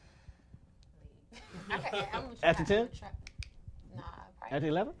 After 10? Nah, probably. After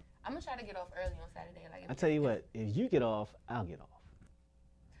 11? I'm gonna try to get off early on Saturday. I tell you what, if you get off, I'll get off.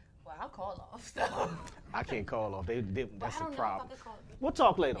 Well, I'll call off. So. I can't call off. That's the problem. Call. We'll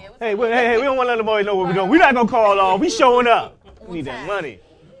talk later. Yeah, hey, we don't want to let the boys know what we're doing. We're not gonna call off. We showing up. We need that money.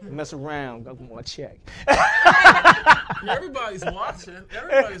 Mess around. Go want a check. Everybody's watching.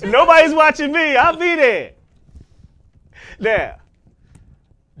 Nobody's watching me. I'll be there. There.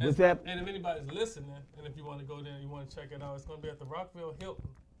 With that. And if anybody's listening, and if you want to go there and you want to check it out, it's going to be at the Rockville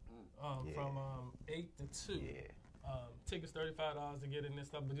Hilton from 8 to 2. Yeah. Tickets $35 to get in and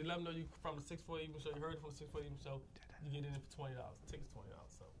stuff, but you let them know you from the 640 Even Show. You heard it from the 640 Even Show. You get in for $20. Tickets $20.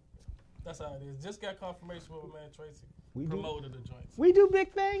 So that's how it is. Just got confirmation with my man Tracy. We promoted the joints. We do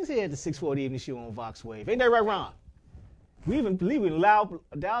big things here at the 640 Evening Show on VoxWav. Ain't that right, Ron? We even believe in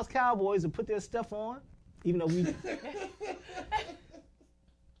Dallas Cowboys to put their stuff on, even though we.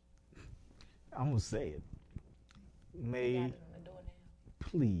 I'm gonna say it. May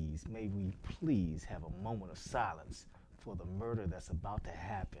we please have a moment of silence for the murder that's about to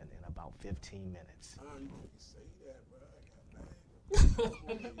happen in about 15 minutes.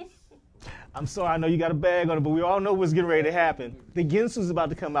 I'm sorry, I know you got a bag on it, but we all know what's getting ready to happen. The Ginsu's about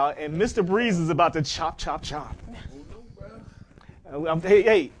to come out, and Mr. Breeze is about to chop, chop, chop.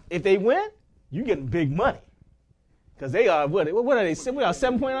 Hey, if they win, you getting big money. Because they are, what are they? We are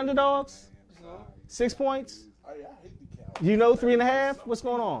 7-point underdogs? 6 points? You know 3.5? What's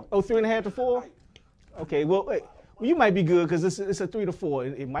going on? Oh, 3.5 to 4? Okay, well, wait. Well, you might be good because it's a 3 to 4.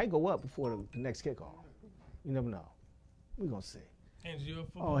 It might go up before the next kickoff. You never know. We're going to see. Andrew, you a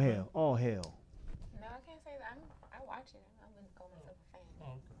football All fan? hell. All hell. No, I can't say that. I watch it. I wouldn't call myself a fan.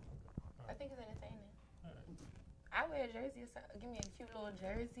 Oh, okay. I think it's entertaining. I wear a jersey or something. Give me a cute little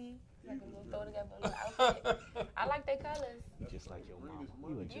jersey. Like a little throw together a little outfit. I like their colors. Just like your mom.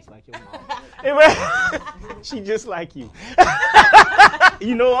 You are just like your mom. She just like you.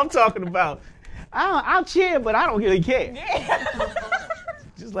 You know what I'm talking about. I'll cheer, but I don't really care. Yeah.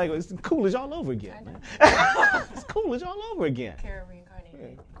 Just like it's Coolidge all over again, man. It's Coolidge all over again. Carol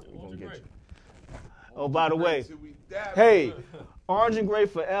reincarnated. We're gonna get you. Oh, by the way, hey, Orange and Gray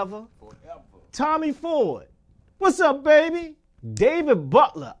forever. Tommy Ford. What's up, baby? David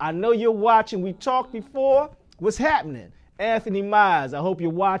Butler. I know you're watching. We talked before. What's happening? Anthony Mize. I hope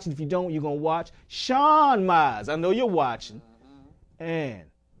you're watching. If you don't, you're going to watch. Sean Mize. I know you're watching. And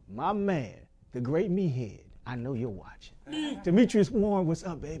my man, the great meathead. I know you're watching. Demetrius Warren. What's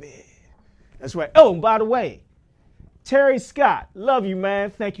up, baby? That's right. Oh, and by the way, Terry Scott, love you, man.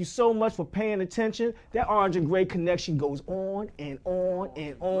 Thank you so much for paying attention. That Orange and Gray connection goes on and on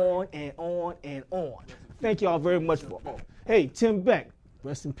and on and on and on. Thank y'all very much for. Hey, Tim Beck,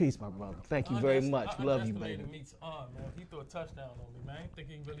 rest in peace, my brother. Thank you very much. Love you, baby. Meek's arm, man. He threw a touchdown on me, man. I didn't think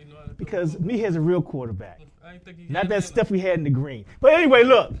he really knew how to do Because it. me has a real quarterback. I didn't think he Not had that it. stuff we had in the green. But anyway,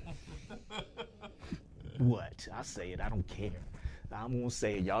 look. What? I say it. I don't care. I'm gonna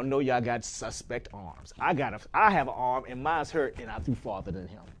say it. Y'all know y'all got suspect arms. I have an arm and mine's hurt, and I threw farther than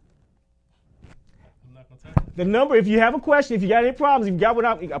him. I'm not gonna tell you. The number, if you have a question, if you got any problems, if you got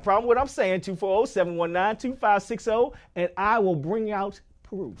a problem with what I'm saying, 240-719-2560, and I will bring out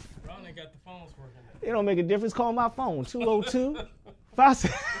proof. Ron ain't got the phones working. It don't make a difference. Call my phone, 202-56.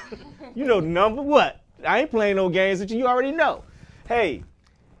 You know the number. What? I ain't playing no games with you. You already know. Hey,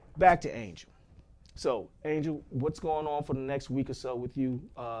 back to Angel. So, Angel, what's going on for the next week or so with you?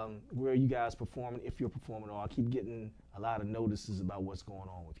 Where are you guys performing, if you're performing at all? I keep getting a lot of notices about what's going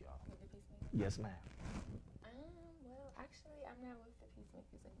on with y'all. Yes, ma'am. Well, actually, I'm not with the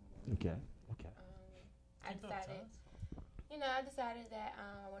Peacemakers anymore. Okay. I decided that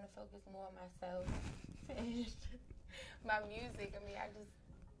I want to focus more on myself and my music. I mean, I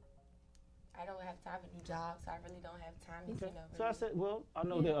don't have time to do jobs, so I really don't have time to, Okay. really. So I said, well, I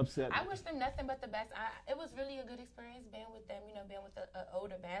know they're upset. I wish them nothing but the best. It was really a good experience being with them, being with an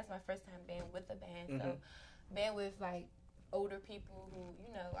older band. It's my first time being with a band, so being with, like, older people who,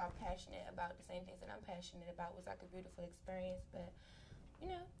 are passionate about the same things that I'm passionate about was, like, a beautiful experience, but,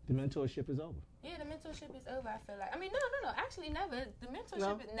 The mentorship is over. Yeah, the mentorship is over, I feel like. I mean, no, actually never. The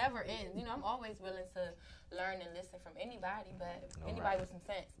mentorship it never ends. I'm always willing to learn and listen from anybody, but anybody with some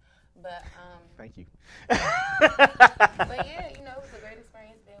sense. But Thank you. but yeah, it was a great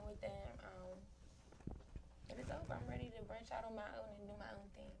experience being with them. But it's over. I'm ready to branch out on my own and do my own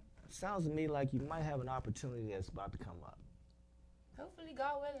thing. Sounds to me like you might have an opportunity that's about to come up. Hopefully,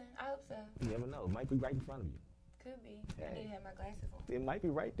 God willing. I hope so. You never know. It might be right in front of you. Could be. Hey. I need to have my glasses on. It might be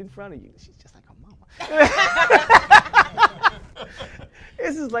right in front of you. She's just like her mama.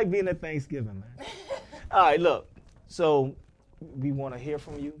 This is like being at Thanksgiving, man. All right, look. So we want to hear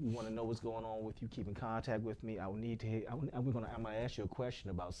from you. We want to know what's going on with you. Keep in contact with me. I will need to hear. I'm going to ask you a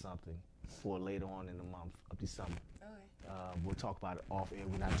question about something for later on in the month of December. Okay. We'll talk about it off air.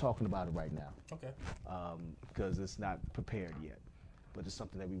 We're not talking about it right now. Okay. Because it's not prepared yet. But it's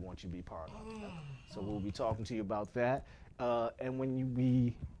something that we want you to be part of. So we'll be talking to you about that. And when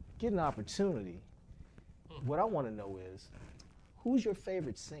we get an opportunity, what I want to know is, who's your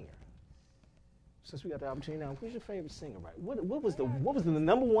favorite singer? Since we got the opportunity now, who's your favorite singer, right? What was the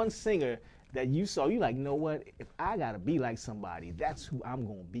number one singer that you saw? You like, know what? If I gotta be like somebody, that's who I'm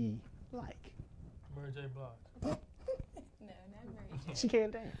gonna be like. Mary J. Blige. No, not Mary J. She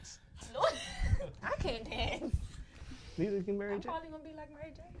can't dance. No, I can't dance. Neither can Mary J. I'm probably gonna be like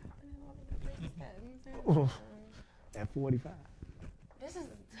Mary J. At 45. This is a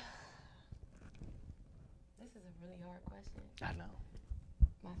really hard question. I know.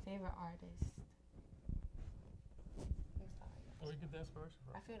 My favorite artist. I'm sorry. Where you get the inspiration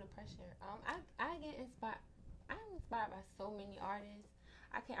from? I feel the pressure. I get inspired. I'm inspired by so many artists.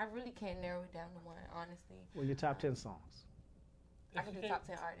 I really can't narrow it down to one, honestly. Well, your top 10 songs. I can do top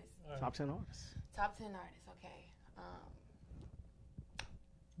 10 artists. Right. Top 10 artists. Top 10 artists. Okay.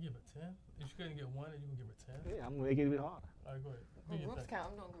 Give it 10. If you couldn't get one, then you can give it 10. Yeah, I'm gonna make it a bit harder. All right, go ahead. Groups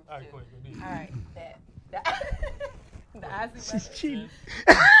count. I'm doing groups All right, too. go ahead. All right, the Ozzy She's Brothers. cheating.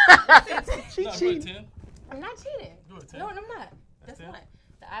 She's cheating. 10. I'm not cheating. Do it 10. No, I'm not. That's That's 10. not.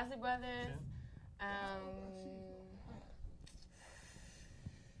 The Ozzy Brothers.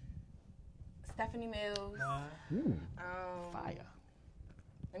 Stephanie Mills. Fire.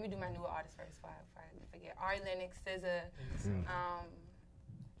 Let me do my newer artist first before I forget. Ari Lennox, SZA.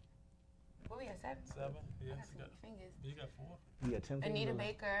 What we got, 7? 7, yeah. I got 2 fingers. You got 4. You got 10 Anita fingers?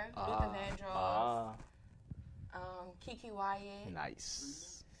 Baker, Luther Vandross, Kiki Wyatt.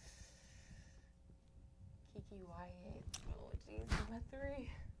 Nice. Kiki Wyatt. Oh, jeez, my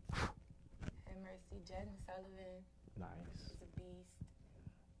 3. And Mercy, Jasmine Sullivan. Nice. She's a beast.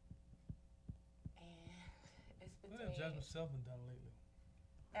 And it's What between has Jasmine Sullivan done lately?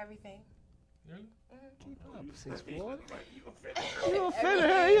 everything. Really? Keep up, 6'4". You offended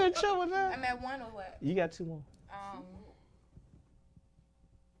her. You in trouble now. I'm at 1 or what? You got 2 more.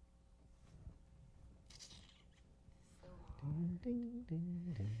 Jill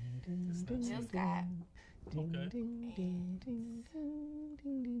Scott.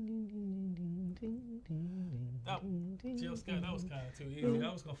 Jill Scott, that was kind of too easy. I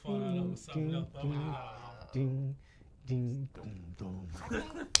was going to find out it was something else, but I'm going to Ding, ding, dum, dum. Jill Scott,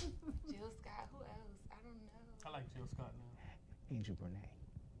 who else? I don't know. I like Jill Scott now. Angel Brene. You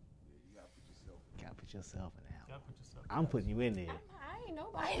gotta put yourself. Gotta put yourself in there. Gotta put yourself. I'm putting you in there. I ain't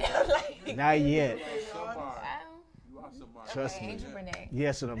nobody now. Like, Not yet. Trust me. Angel Brene.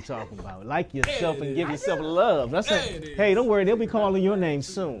 Yes, what I'm talking about. Like yourself and give yourself love. That's it. Hey, don't worry. They'll be calling your name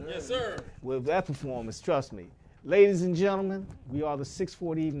soon. Yes, sir. With that performance, trust me. Ladies and gentlemen, we are the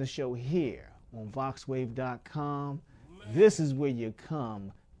 640 Evening Show here on VoxWav.com. This is where you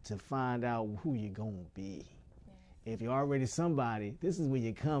come to find out who you're going to be. If you're already somebody, this is where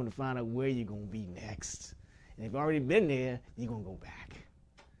you come to find out where you're going to be next. And if you've already been there, you're going to go back.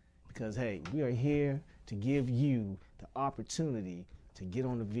 Because, hey, we are here to give you the opportunity to get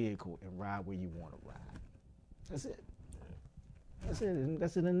on the vehicle and ride where you want to ride. That's it. That's it.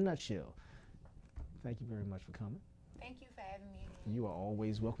 That's it in a nutshell. Thank you very much for coming. Thank you for having me. You are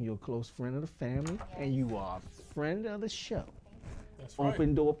always welcome. You're a close friend of the family, and you are a friend of the show. That's right.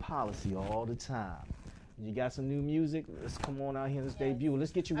 Open door policy all the time. You got some new music? Let's come on out here and let's debut.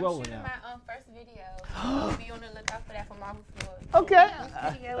 Let's get you rolling now. I'm shooting my first video. Be on the lookout for that for Marble Floors. Okay.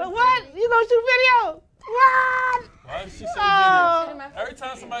 What? You gonna shoot video? What? Why did she say video? Every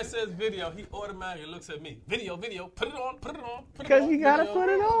time somebody says video, he automatically looks at me. Video, video. Put it on, put it on, put it on. Because you gotta video. put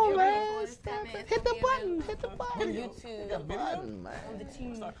it on, man. Hit the button. Hit the button. YouTube. Hit the button, man. On the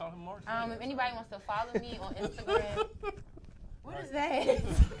team. Start calling him Mark. If anybody wants to follow me on Instagram, what is that?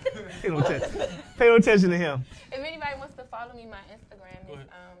 Pay no attention to him. If anybody wants to follow me, my Instagram is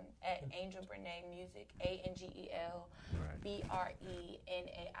at Angel Brene Music,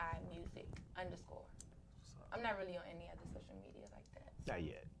 ANGELBRENAI Music _ I'm not really on any other social media like that. Not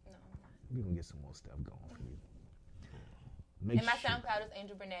yet. No, I'm not. We're gonna get some more stuff going for you. And my SoundCloud is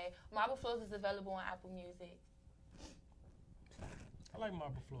Angel Brene. Marble Floors is available on Apple Music. I like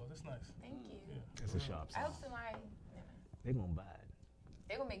Marble Floors. That's nice. Thank you. Yeah. It's a sharp I sound. hope somebody. They're gonna buy it.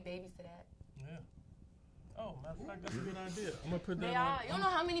 They're gonna make babies to that. Yeah. Oh, matter of fact, that's a good idea. I'm gonna put that They on. are. You don't know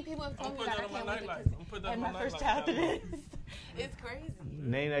how many people have told me that I can't wait to have my first child to this. It's crazy.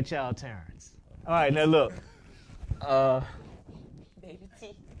 Name that child Terrence. All right, now look. Baby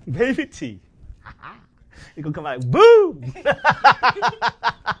T. Baby T. It's gonna come out like, boo!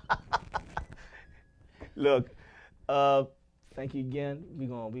 Look, thank you again. We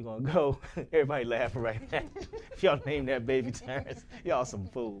gonna go. Everybody laughing right now. If y'all name that baby Terrence, y'all some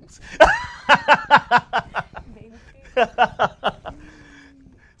fools.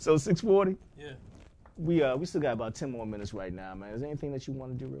 So 640. Yeah. We still got about 10 more minutes right now, man. Is there anything that you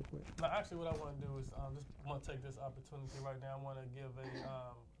want to do real quick? No, actually, what I want to do is just want to take this opportunity right now. I want to give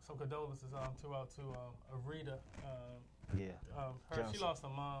some condolences to Arita. She lost her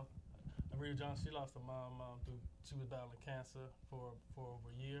mom. Arita Johnson. She lost her mom. She was battling cancer for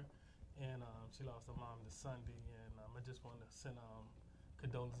over a year, and she lost her mom this Sunday. And I just want to send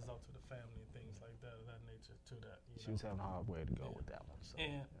condolences out to the family and things like that of that nature to that. She was having a hard way to go with that one. So.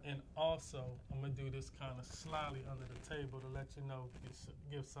 And also, I'm gonna do this kind of slyly under the table to let you know,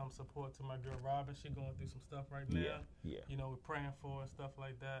 give some support to my girl Robin. She's going through some stuff right now. Yeah. You know, we're praying for her and stuff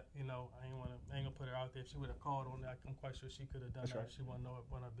like that. You know, I ain't gonna put her out there. If she would have called on that, I'm quite sure she could have done that. Right. She wouldn't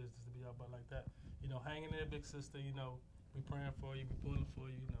want her business to be out, but like that. You know, hang in there, big sister. You know, we praying for you, we pulling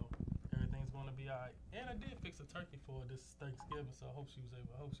for you. You know, everything's gonna be all right. And I did fix a turkey for her this Thanksgiving, so I hope she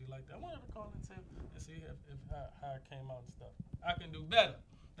liked that. I wanted to call and see how it came out and stuff. I can do better.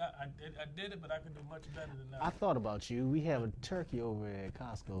 I did it, but I can do much better than that. I thought about you. We have a turkey over at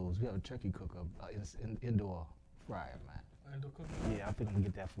Costco's. We have a turkey cooker, indoor fryer, man. Indoor cooker? Yeah, I think I'm gonna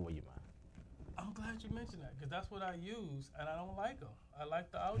get that for you, man. I'm glad you mentioned that because that's what I use, and I don't like them. I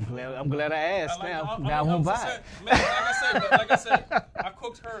like the outdoor. I'm glad I asked. Now I won't buy it. Like I said, I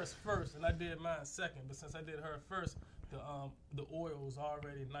cooked hers first, and I did mine second. But since I did her first, the oil was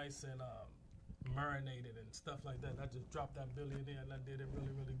already nice and marinated and stuff like that. I just dropped that billy in there, and I did it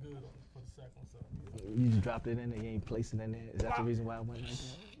really, really good for the second. So you just dropped it in there. You ain't placed it in there. Is that the reason why I went like that?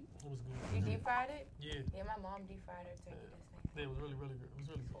 It was good. You deep fried it? Yeah. Yeah, my mom deep fried her turkey this thing. Yeah, it was really, really good. It was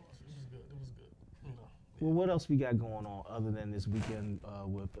really good. It was good. It was good. You know. Well, what else we got going on other than this weekend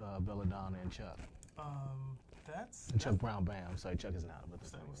with Belladonna and Chuck? That's Chuck Brown Band. I'm sorry, Chuck is not. But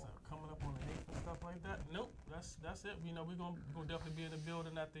what's that? Coming up on the 8th and stuff like that? Nope. That's it. You know, we're gonna definitely be in the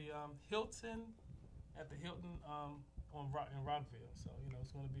building at the Hilton, in Rockville. So you know,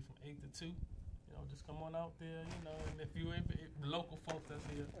 it's gonna be from 8 to 2. You know, just come on out there. You know, and if the local folks that's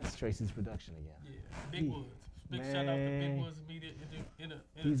here. That's Tracy's production again. Yeah, Big Woods. Big shout out to Big Woods Media.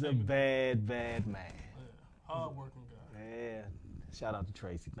 He's a bad man. Yeah, hard working guy. Yeah. Shout out to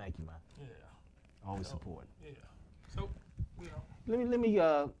Tracy. Thank you, man. Yeah. Always support. Yeah. So, you know. Let me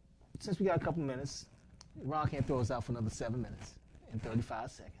since we got a couple minutes, Ron can't throw us out for another 7 minutes and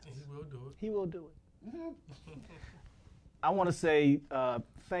 35 seconds. He will do it. He will do it. I want to say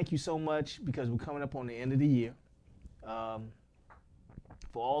thank you so much because we're coming up on the end of the year.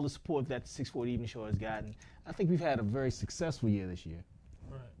 For all the support that the 640 Evening Show has gotten, I think we've had a very successful year this year.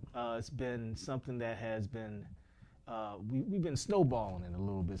 Right. It's been something that has been, we've been snowballing it a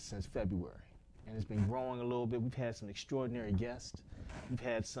little bit since February. And it's been growing a little bit. We've had some extraordinary guests. We've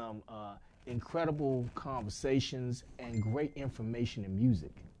had some incredible conversations and great information and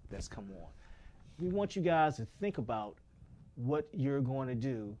music that's come on. We want you guys to think about what you're going to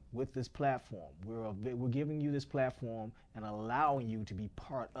do with this platform. We're giving you this platform and allowing you to be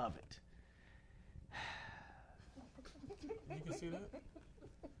part of it. You can see that?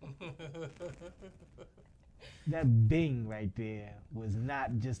 That bing right there was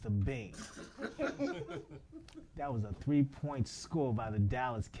not just a bing. That was a 3-point score by the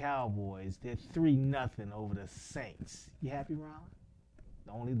Dallas Cowboys. They're 3-0 over the Saints. You happy, Ron?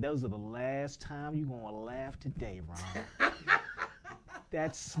 Those are the last time you're going to laugh today, Ron.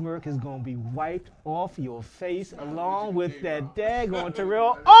 That smirk is going to be wiped off your face along with that daggone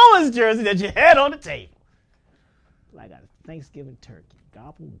Terrell Owens jersey that you had on the table. Like a Thanksgiving turkey.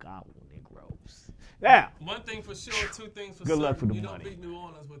 Gobble, gobble, Negroes. Now, one thing for sure, two things for good certain. luck for the you money. don't beat New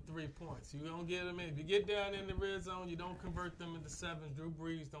Orleans with 3 points. You don't get them in. If you get down in the red zone, you don't convert them into sevens. Drew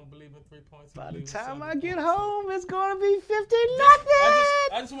Brees don't believe in 3 points. By the time I get home, it's going to be 50-0.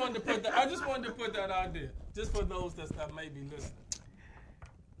 I just wanted to put that. I just wanted to put that out there, just for those that may be listening.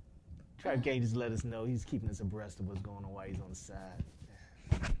 Trav Gage just let us know he's keeping us abreast of what's going on while he's on the side.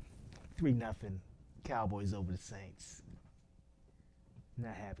 3-0 Cowboys over the Saints.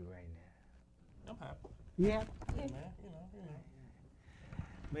 Not happy right now. I'm happy. Yeah. Yeah, man. You know.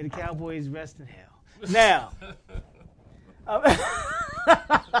 May the Cowboys rest in hell. Now.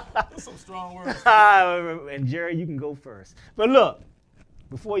 That's some strong words. And Jerry, you can go first. But look,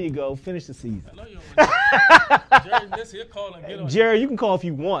 before you go, finish the season. I know you don't. Jerry, this here call and get on. Jerry, you can call if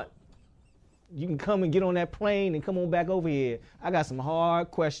you want. You can come and get on that plane and come on back over here. I got some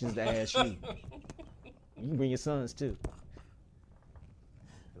hard questions to ask you. You can bring your sons too.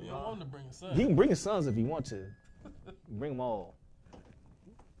 You don't want to bring your sons. He can bring his sons if he want to. Bring them all.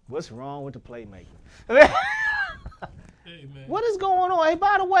 What's wrong with the playmaker? Hey, man. What is going on? Hey,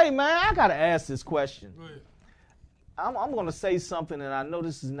 by the way, man, I got to ask this question. Go ahead. I'm going to say something, and I know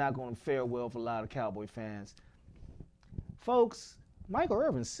this is not going to fare well for a lot of Cowboy fans. Folks, Michael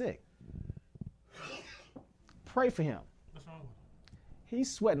Irvin's sick. Pray for him. What's wrong with him?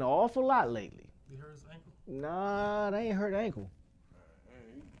 He's sweating an awful lot lately. He hurt his ankle? Nah, they ain't hurt ankle.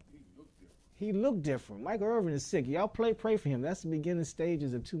 He looked different. Michael Irvin is sick. Y'all pray for him. That's the beginning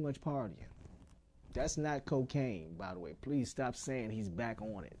stages of too much partying. That's not cocaine, by the way. Please stop saying he's back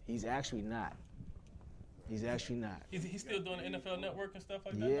on it. He's actually not. He's actually not. He's still doing the NFL Network and stuff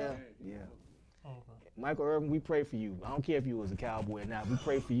like that? Yeah, now? yeah. Oh, okay. Michael Irvin, we pray for you. I don't care if you was a Cowboy or not. We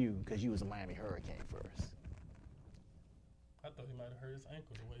pray for you because you was a Miami Hurricane first. I thought he might have hurt his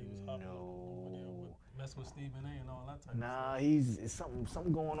ankle the way he was hopping. No. Mess with Stephen A and all that type Nah, of stuff. it's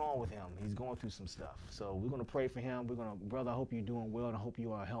something going on with him. He's going through some stuff. So we're gonna pray for him. Brother, I hope you're doing well and I hope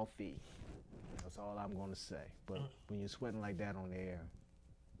you are healthy. That's all I'm gonna say. But when you're sweating like that on the air,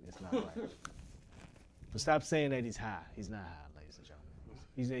 it's not right. But stop saying that he's high. He's not high, ladies and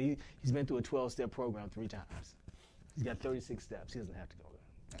gentlemen. He's been through a 12-step program 3 times. He's got 36 steps. He doesn't have to go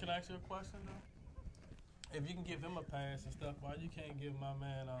there. Can I ask you a question though? If you can give him a pass and stuff, why you can't give my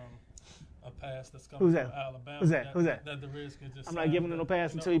man a pass that's coming Who's that? from Alabama. Who's that? Who's that? That the Redskins just I'm not signed giving him no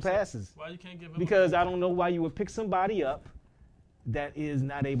pass until he passes. Why you can't give him? Because I don't know why you would pick somebody up that is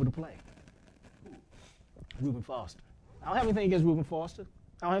not able to play. Reuben Foster. I don't have anything against Reuben Foster.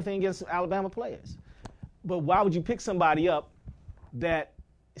 I don't have anything against Alabama players. But why would you pick somebody up that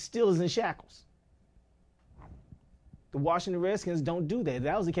still is in shackles? The Washington Redskins don't do that. If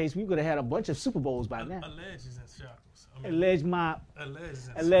that was the case, we could have had a bunch of Super Bowls by now. Alleged is in shackles.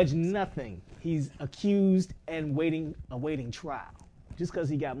 Alleged nothing. He's accused and awaiting trial. Just because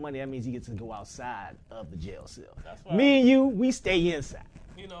he got money, that means he gets to go outside of the jail cell. Me and you, we stay inside.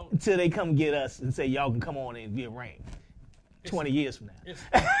 You know, until they come get us and say, y'all can come on and be arraigned 20 years from now.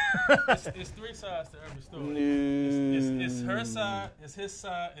 It's three sides to every story. It's her side, it's his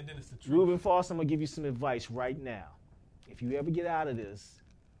side, and then it's the truth. Reuben Foster, I'm going to give you some advice right now. If you ever get out of this,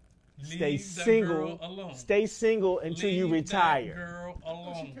 stay single. Stay single until you retire. That girl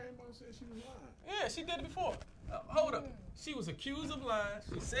alone. She came out and said she was lying. Yeah, she did it before. Hold up. She was accused of lying.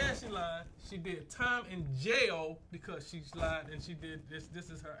 She said she lied. She did time in jail because she's lied, and she did this.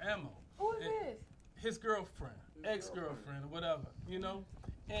 This is her ammo. Who is this? His girlfriend, ex-girlfriend, or whatever, you know.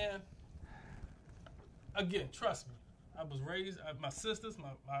 And again, trust me. I was raised. My sisters,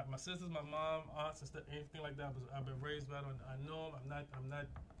 my mom, aunts, and stuff, anything like that. I've been raised by them. I know them.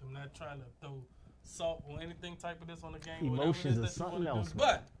 I'm not trying to throw salt or anything type of this on the game. Emotions are something else,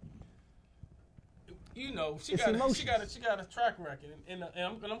 but you know, she got a track record, and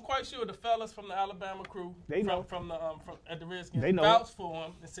I'm quite sure the fellas from the Alabama crew, from at the Redskins, they know vouched for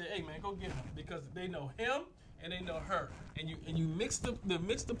him and said, "Hey man, go get him," because they know him and they know her, and you mix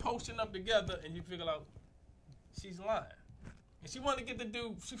the potion up together, and you figure out she's lying, and she wanted to get the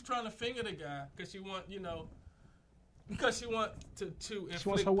dude. She's trying to finger the guy because she want because she want to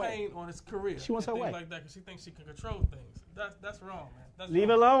inflict pain on his career. She wants her way like that because she thinks she can control things. That's wrong, man. Leave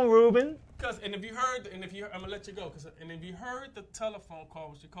it alone, Reuben. I'm gonna let you go. If you heard the telephone call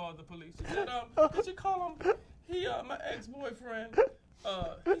when she called the police, she said, "Did you call him? My ex-boyfriend,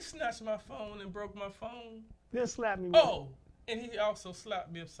 he snatched my phone and broke my phone. Then slapped me. And he also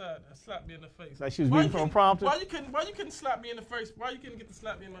slapped me in the face. Like she was reading from a prompter. Why you couldn't slap me in the face? Why you couldn't get to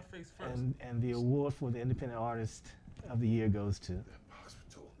slap me in my face first? And the award for the Independent Artist of the Year goes to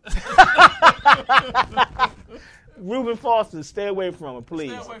Reuben Foster. Stay away from him,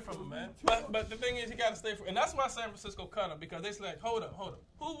 please. Stay away from him, man. But the thing is, you got to stay. And that's why San Francisco cut him, because they said, hold up.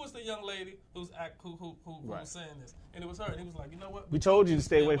 Who was the young lady who was saying this? And it was her. And he was like, you know what? We told you to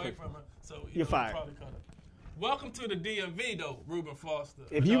stay away from her. So you're fired. Probably cut her. Welcome to the DMV, though, Reuben Foster.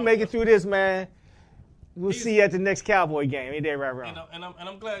 If you make it through this, man, we'll see you at the next Cowboy game. Ain't that right, Ron? And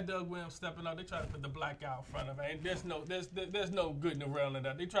I'm glad Doug Williams stepping out. They try to put the black guy in front of it. And there's no good in the realm of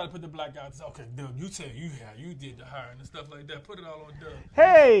that. They try to put the black guy. Say, okay, Doug, you tell you did the hiring and stuff like that. Put it all on Doug.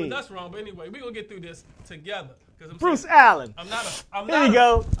 Hey, but that's wrong. But anyway, we're gonna get through this together. Bruce Allen. I'm not a fan.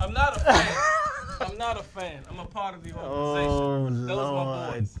 I'm not a fan. I'm a part of the organization. Those are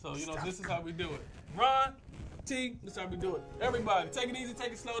my boys. So this is how we do it. Ron. T, this is how we do it. Everybody, take it easy,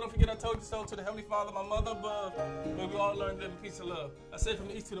 take it slow. Don't forget I told you so. To the Heavenly Father, my mother above, where we all learn to live in peace and love. I say from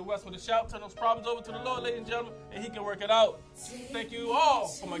the east to the west with a shout. Turn those problems over to the Lord, ladies and gentlemen, and He can work it out. Thank you all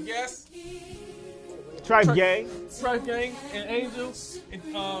for my guests. Tribe Gang, and Angel.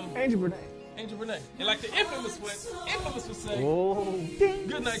 Angel Bernay. Angel Bernay. And like the infamous would say,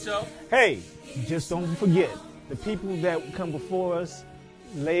 good night, y'all. Hey, just don't forget, the people that come before us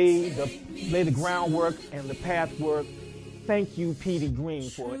lay the groundwork and the pathwork. Thank you, Petey Green,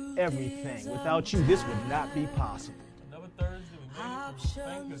 for everything. Without you, this would not be possible. Another Thursday, we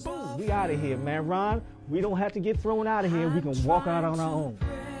made it. Boom, we out of here, man. Ron, we don't have to get thrown out of here. We can walk out on our own.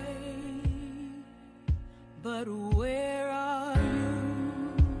 But where are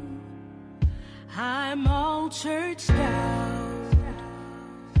you? I'm all churched out,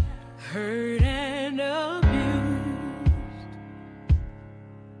 hurt and abused.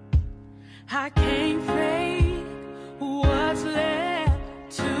 I can't fake what's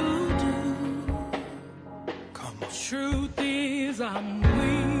left to do. Come on. Truth is I'm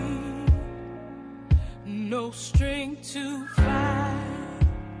weak, no strength to fight,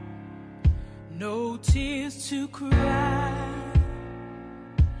 no tears to cry.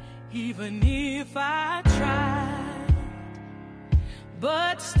 Even if I tried,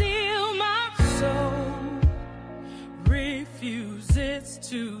 but still my soul refuses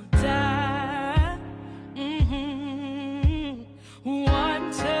to die.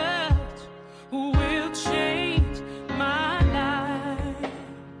 One touch will change my life.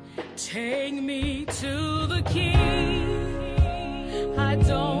 Take me to the King. I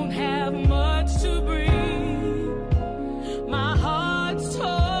don't have much to breathe. My heart's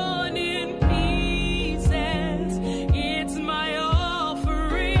torn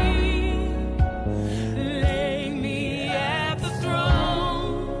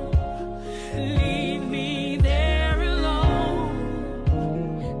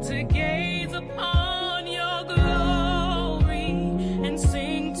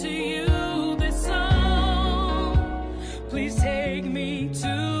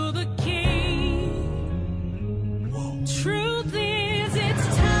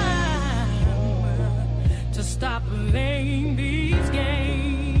laying these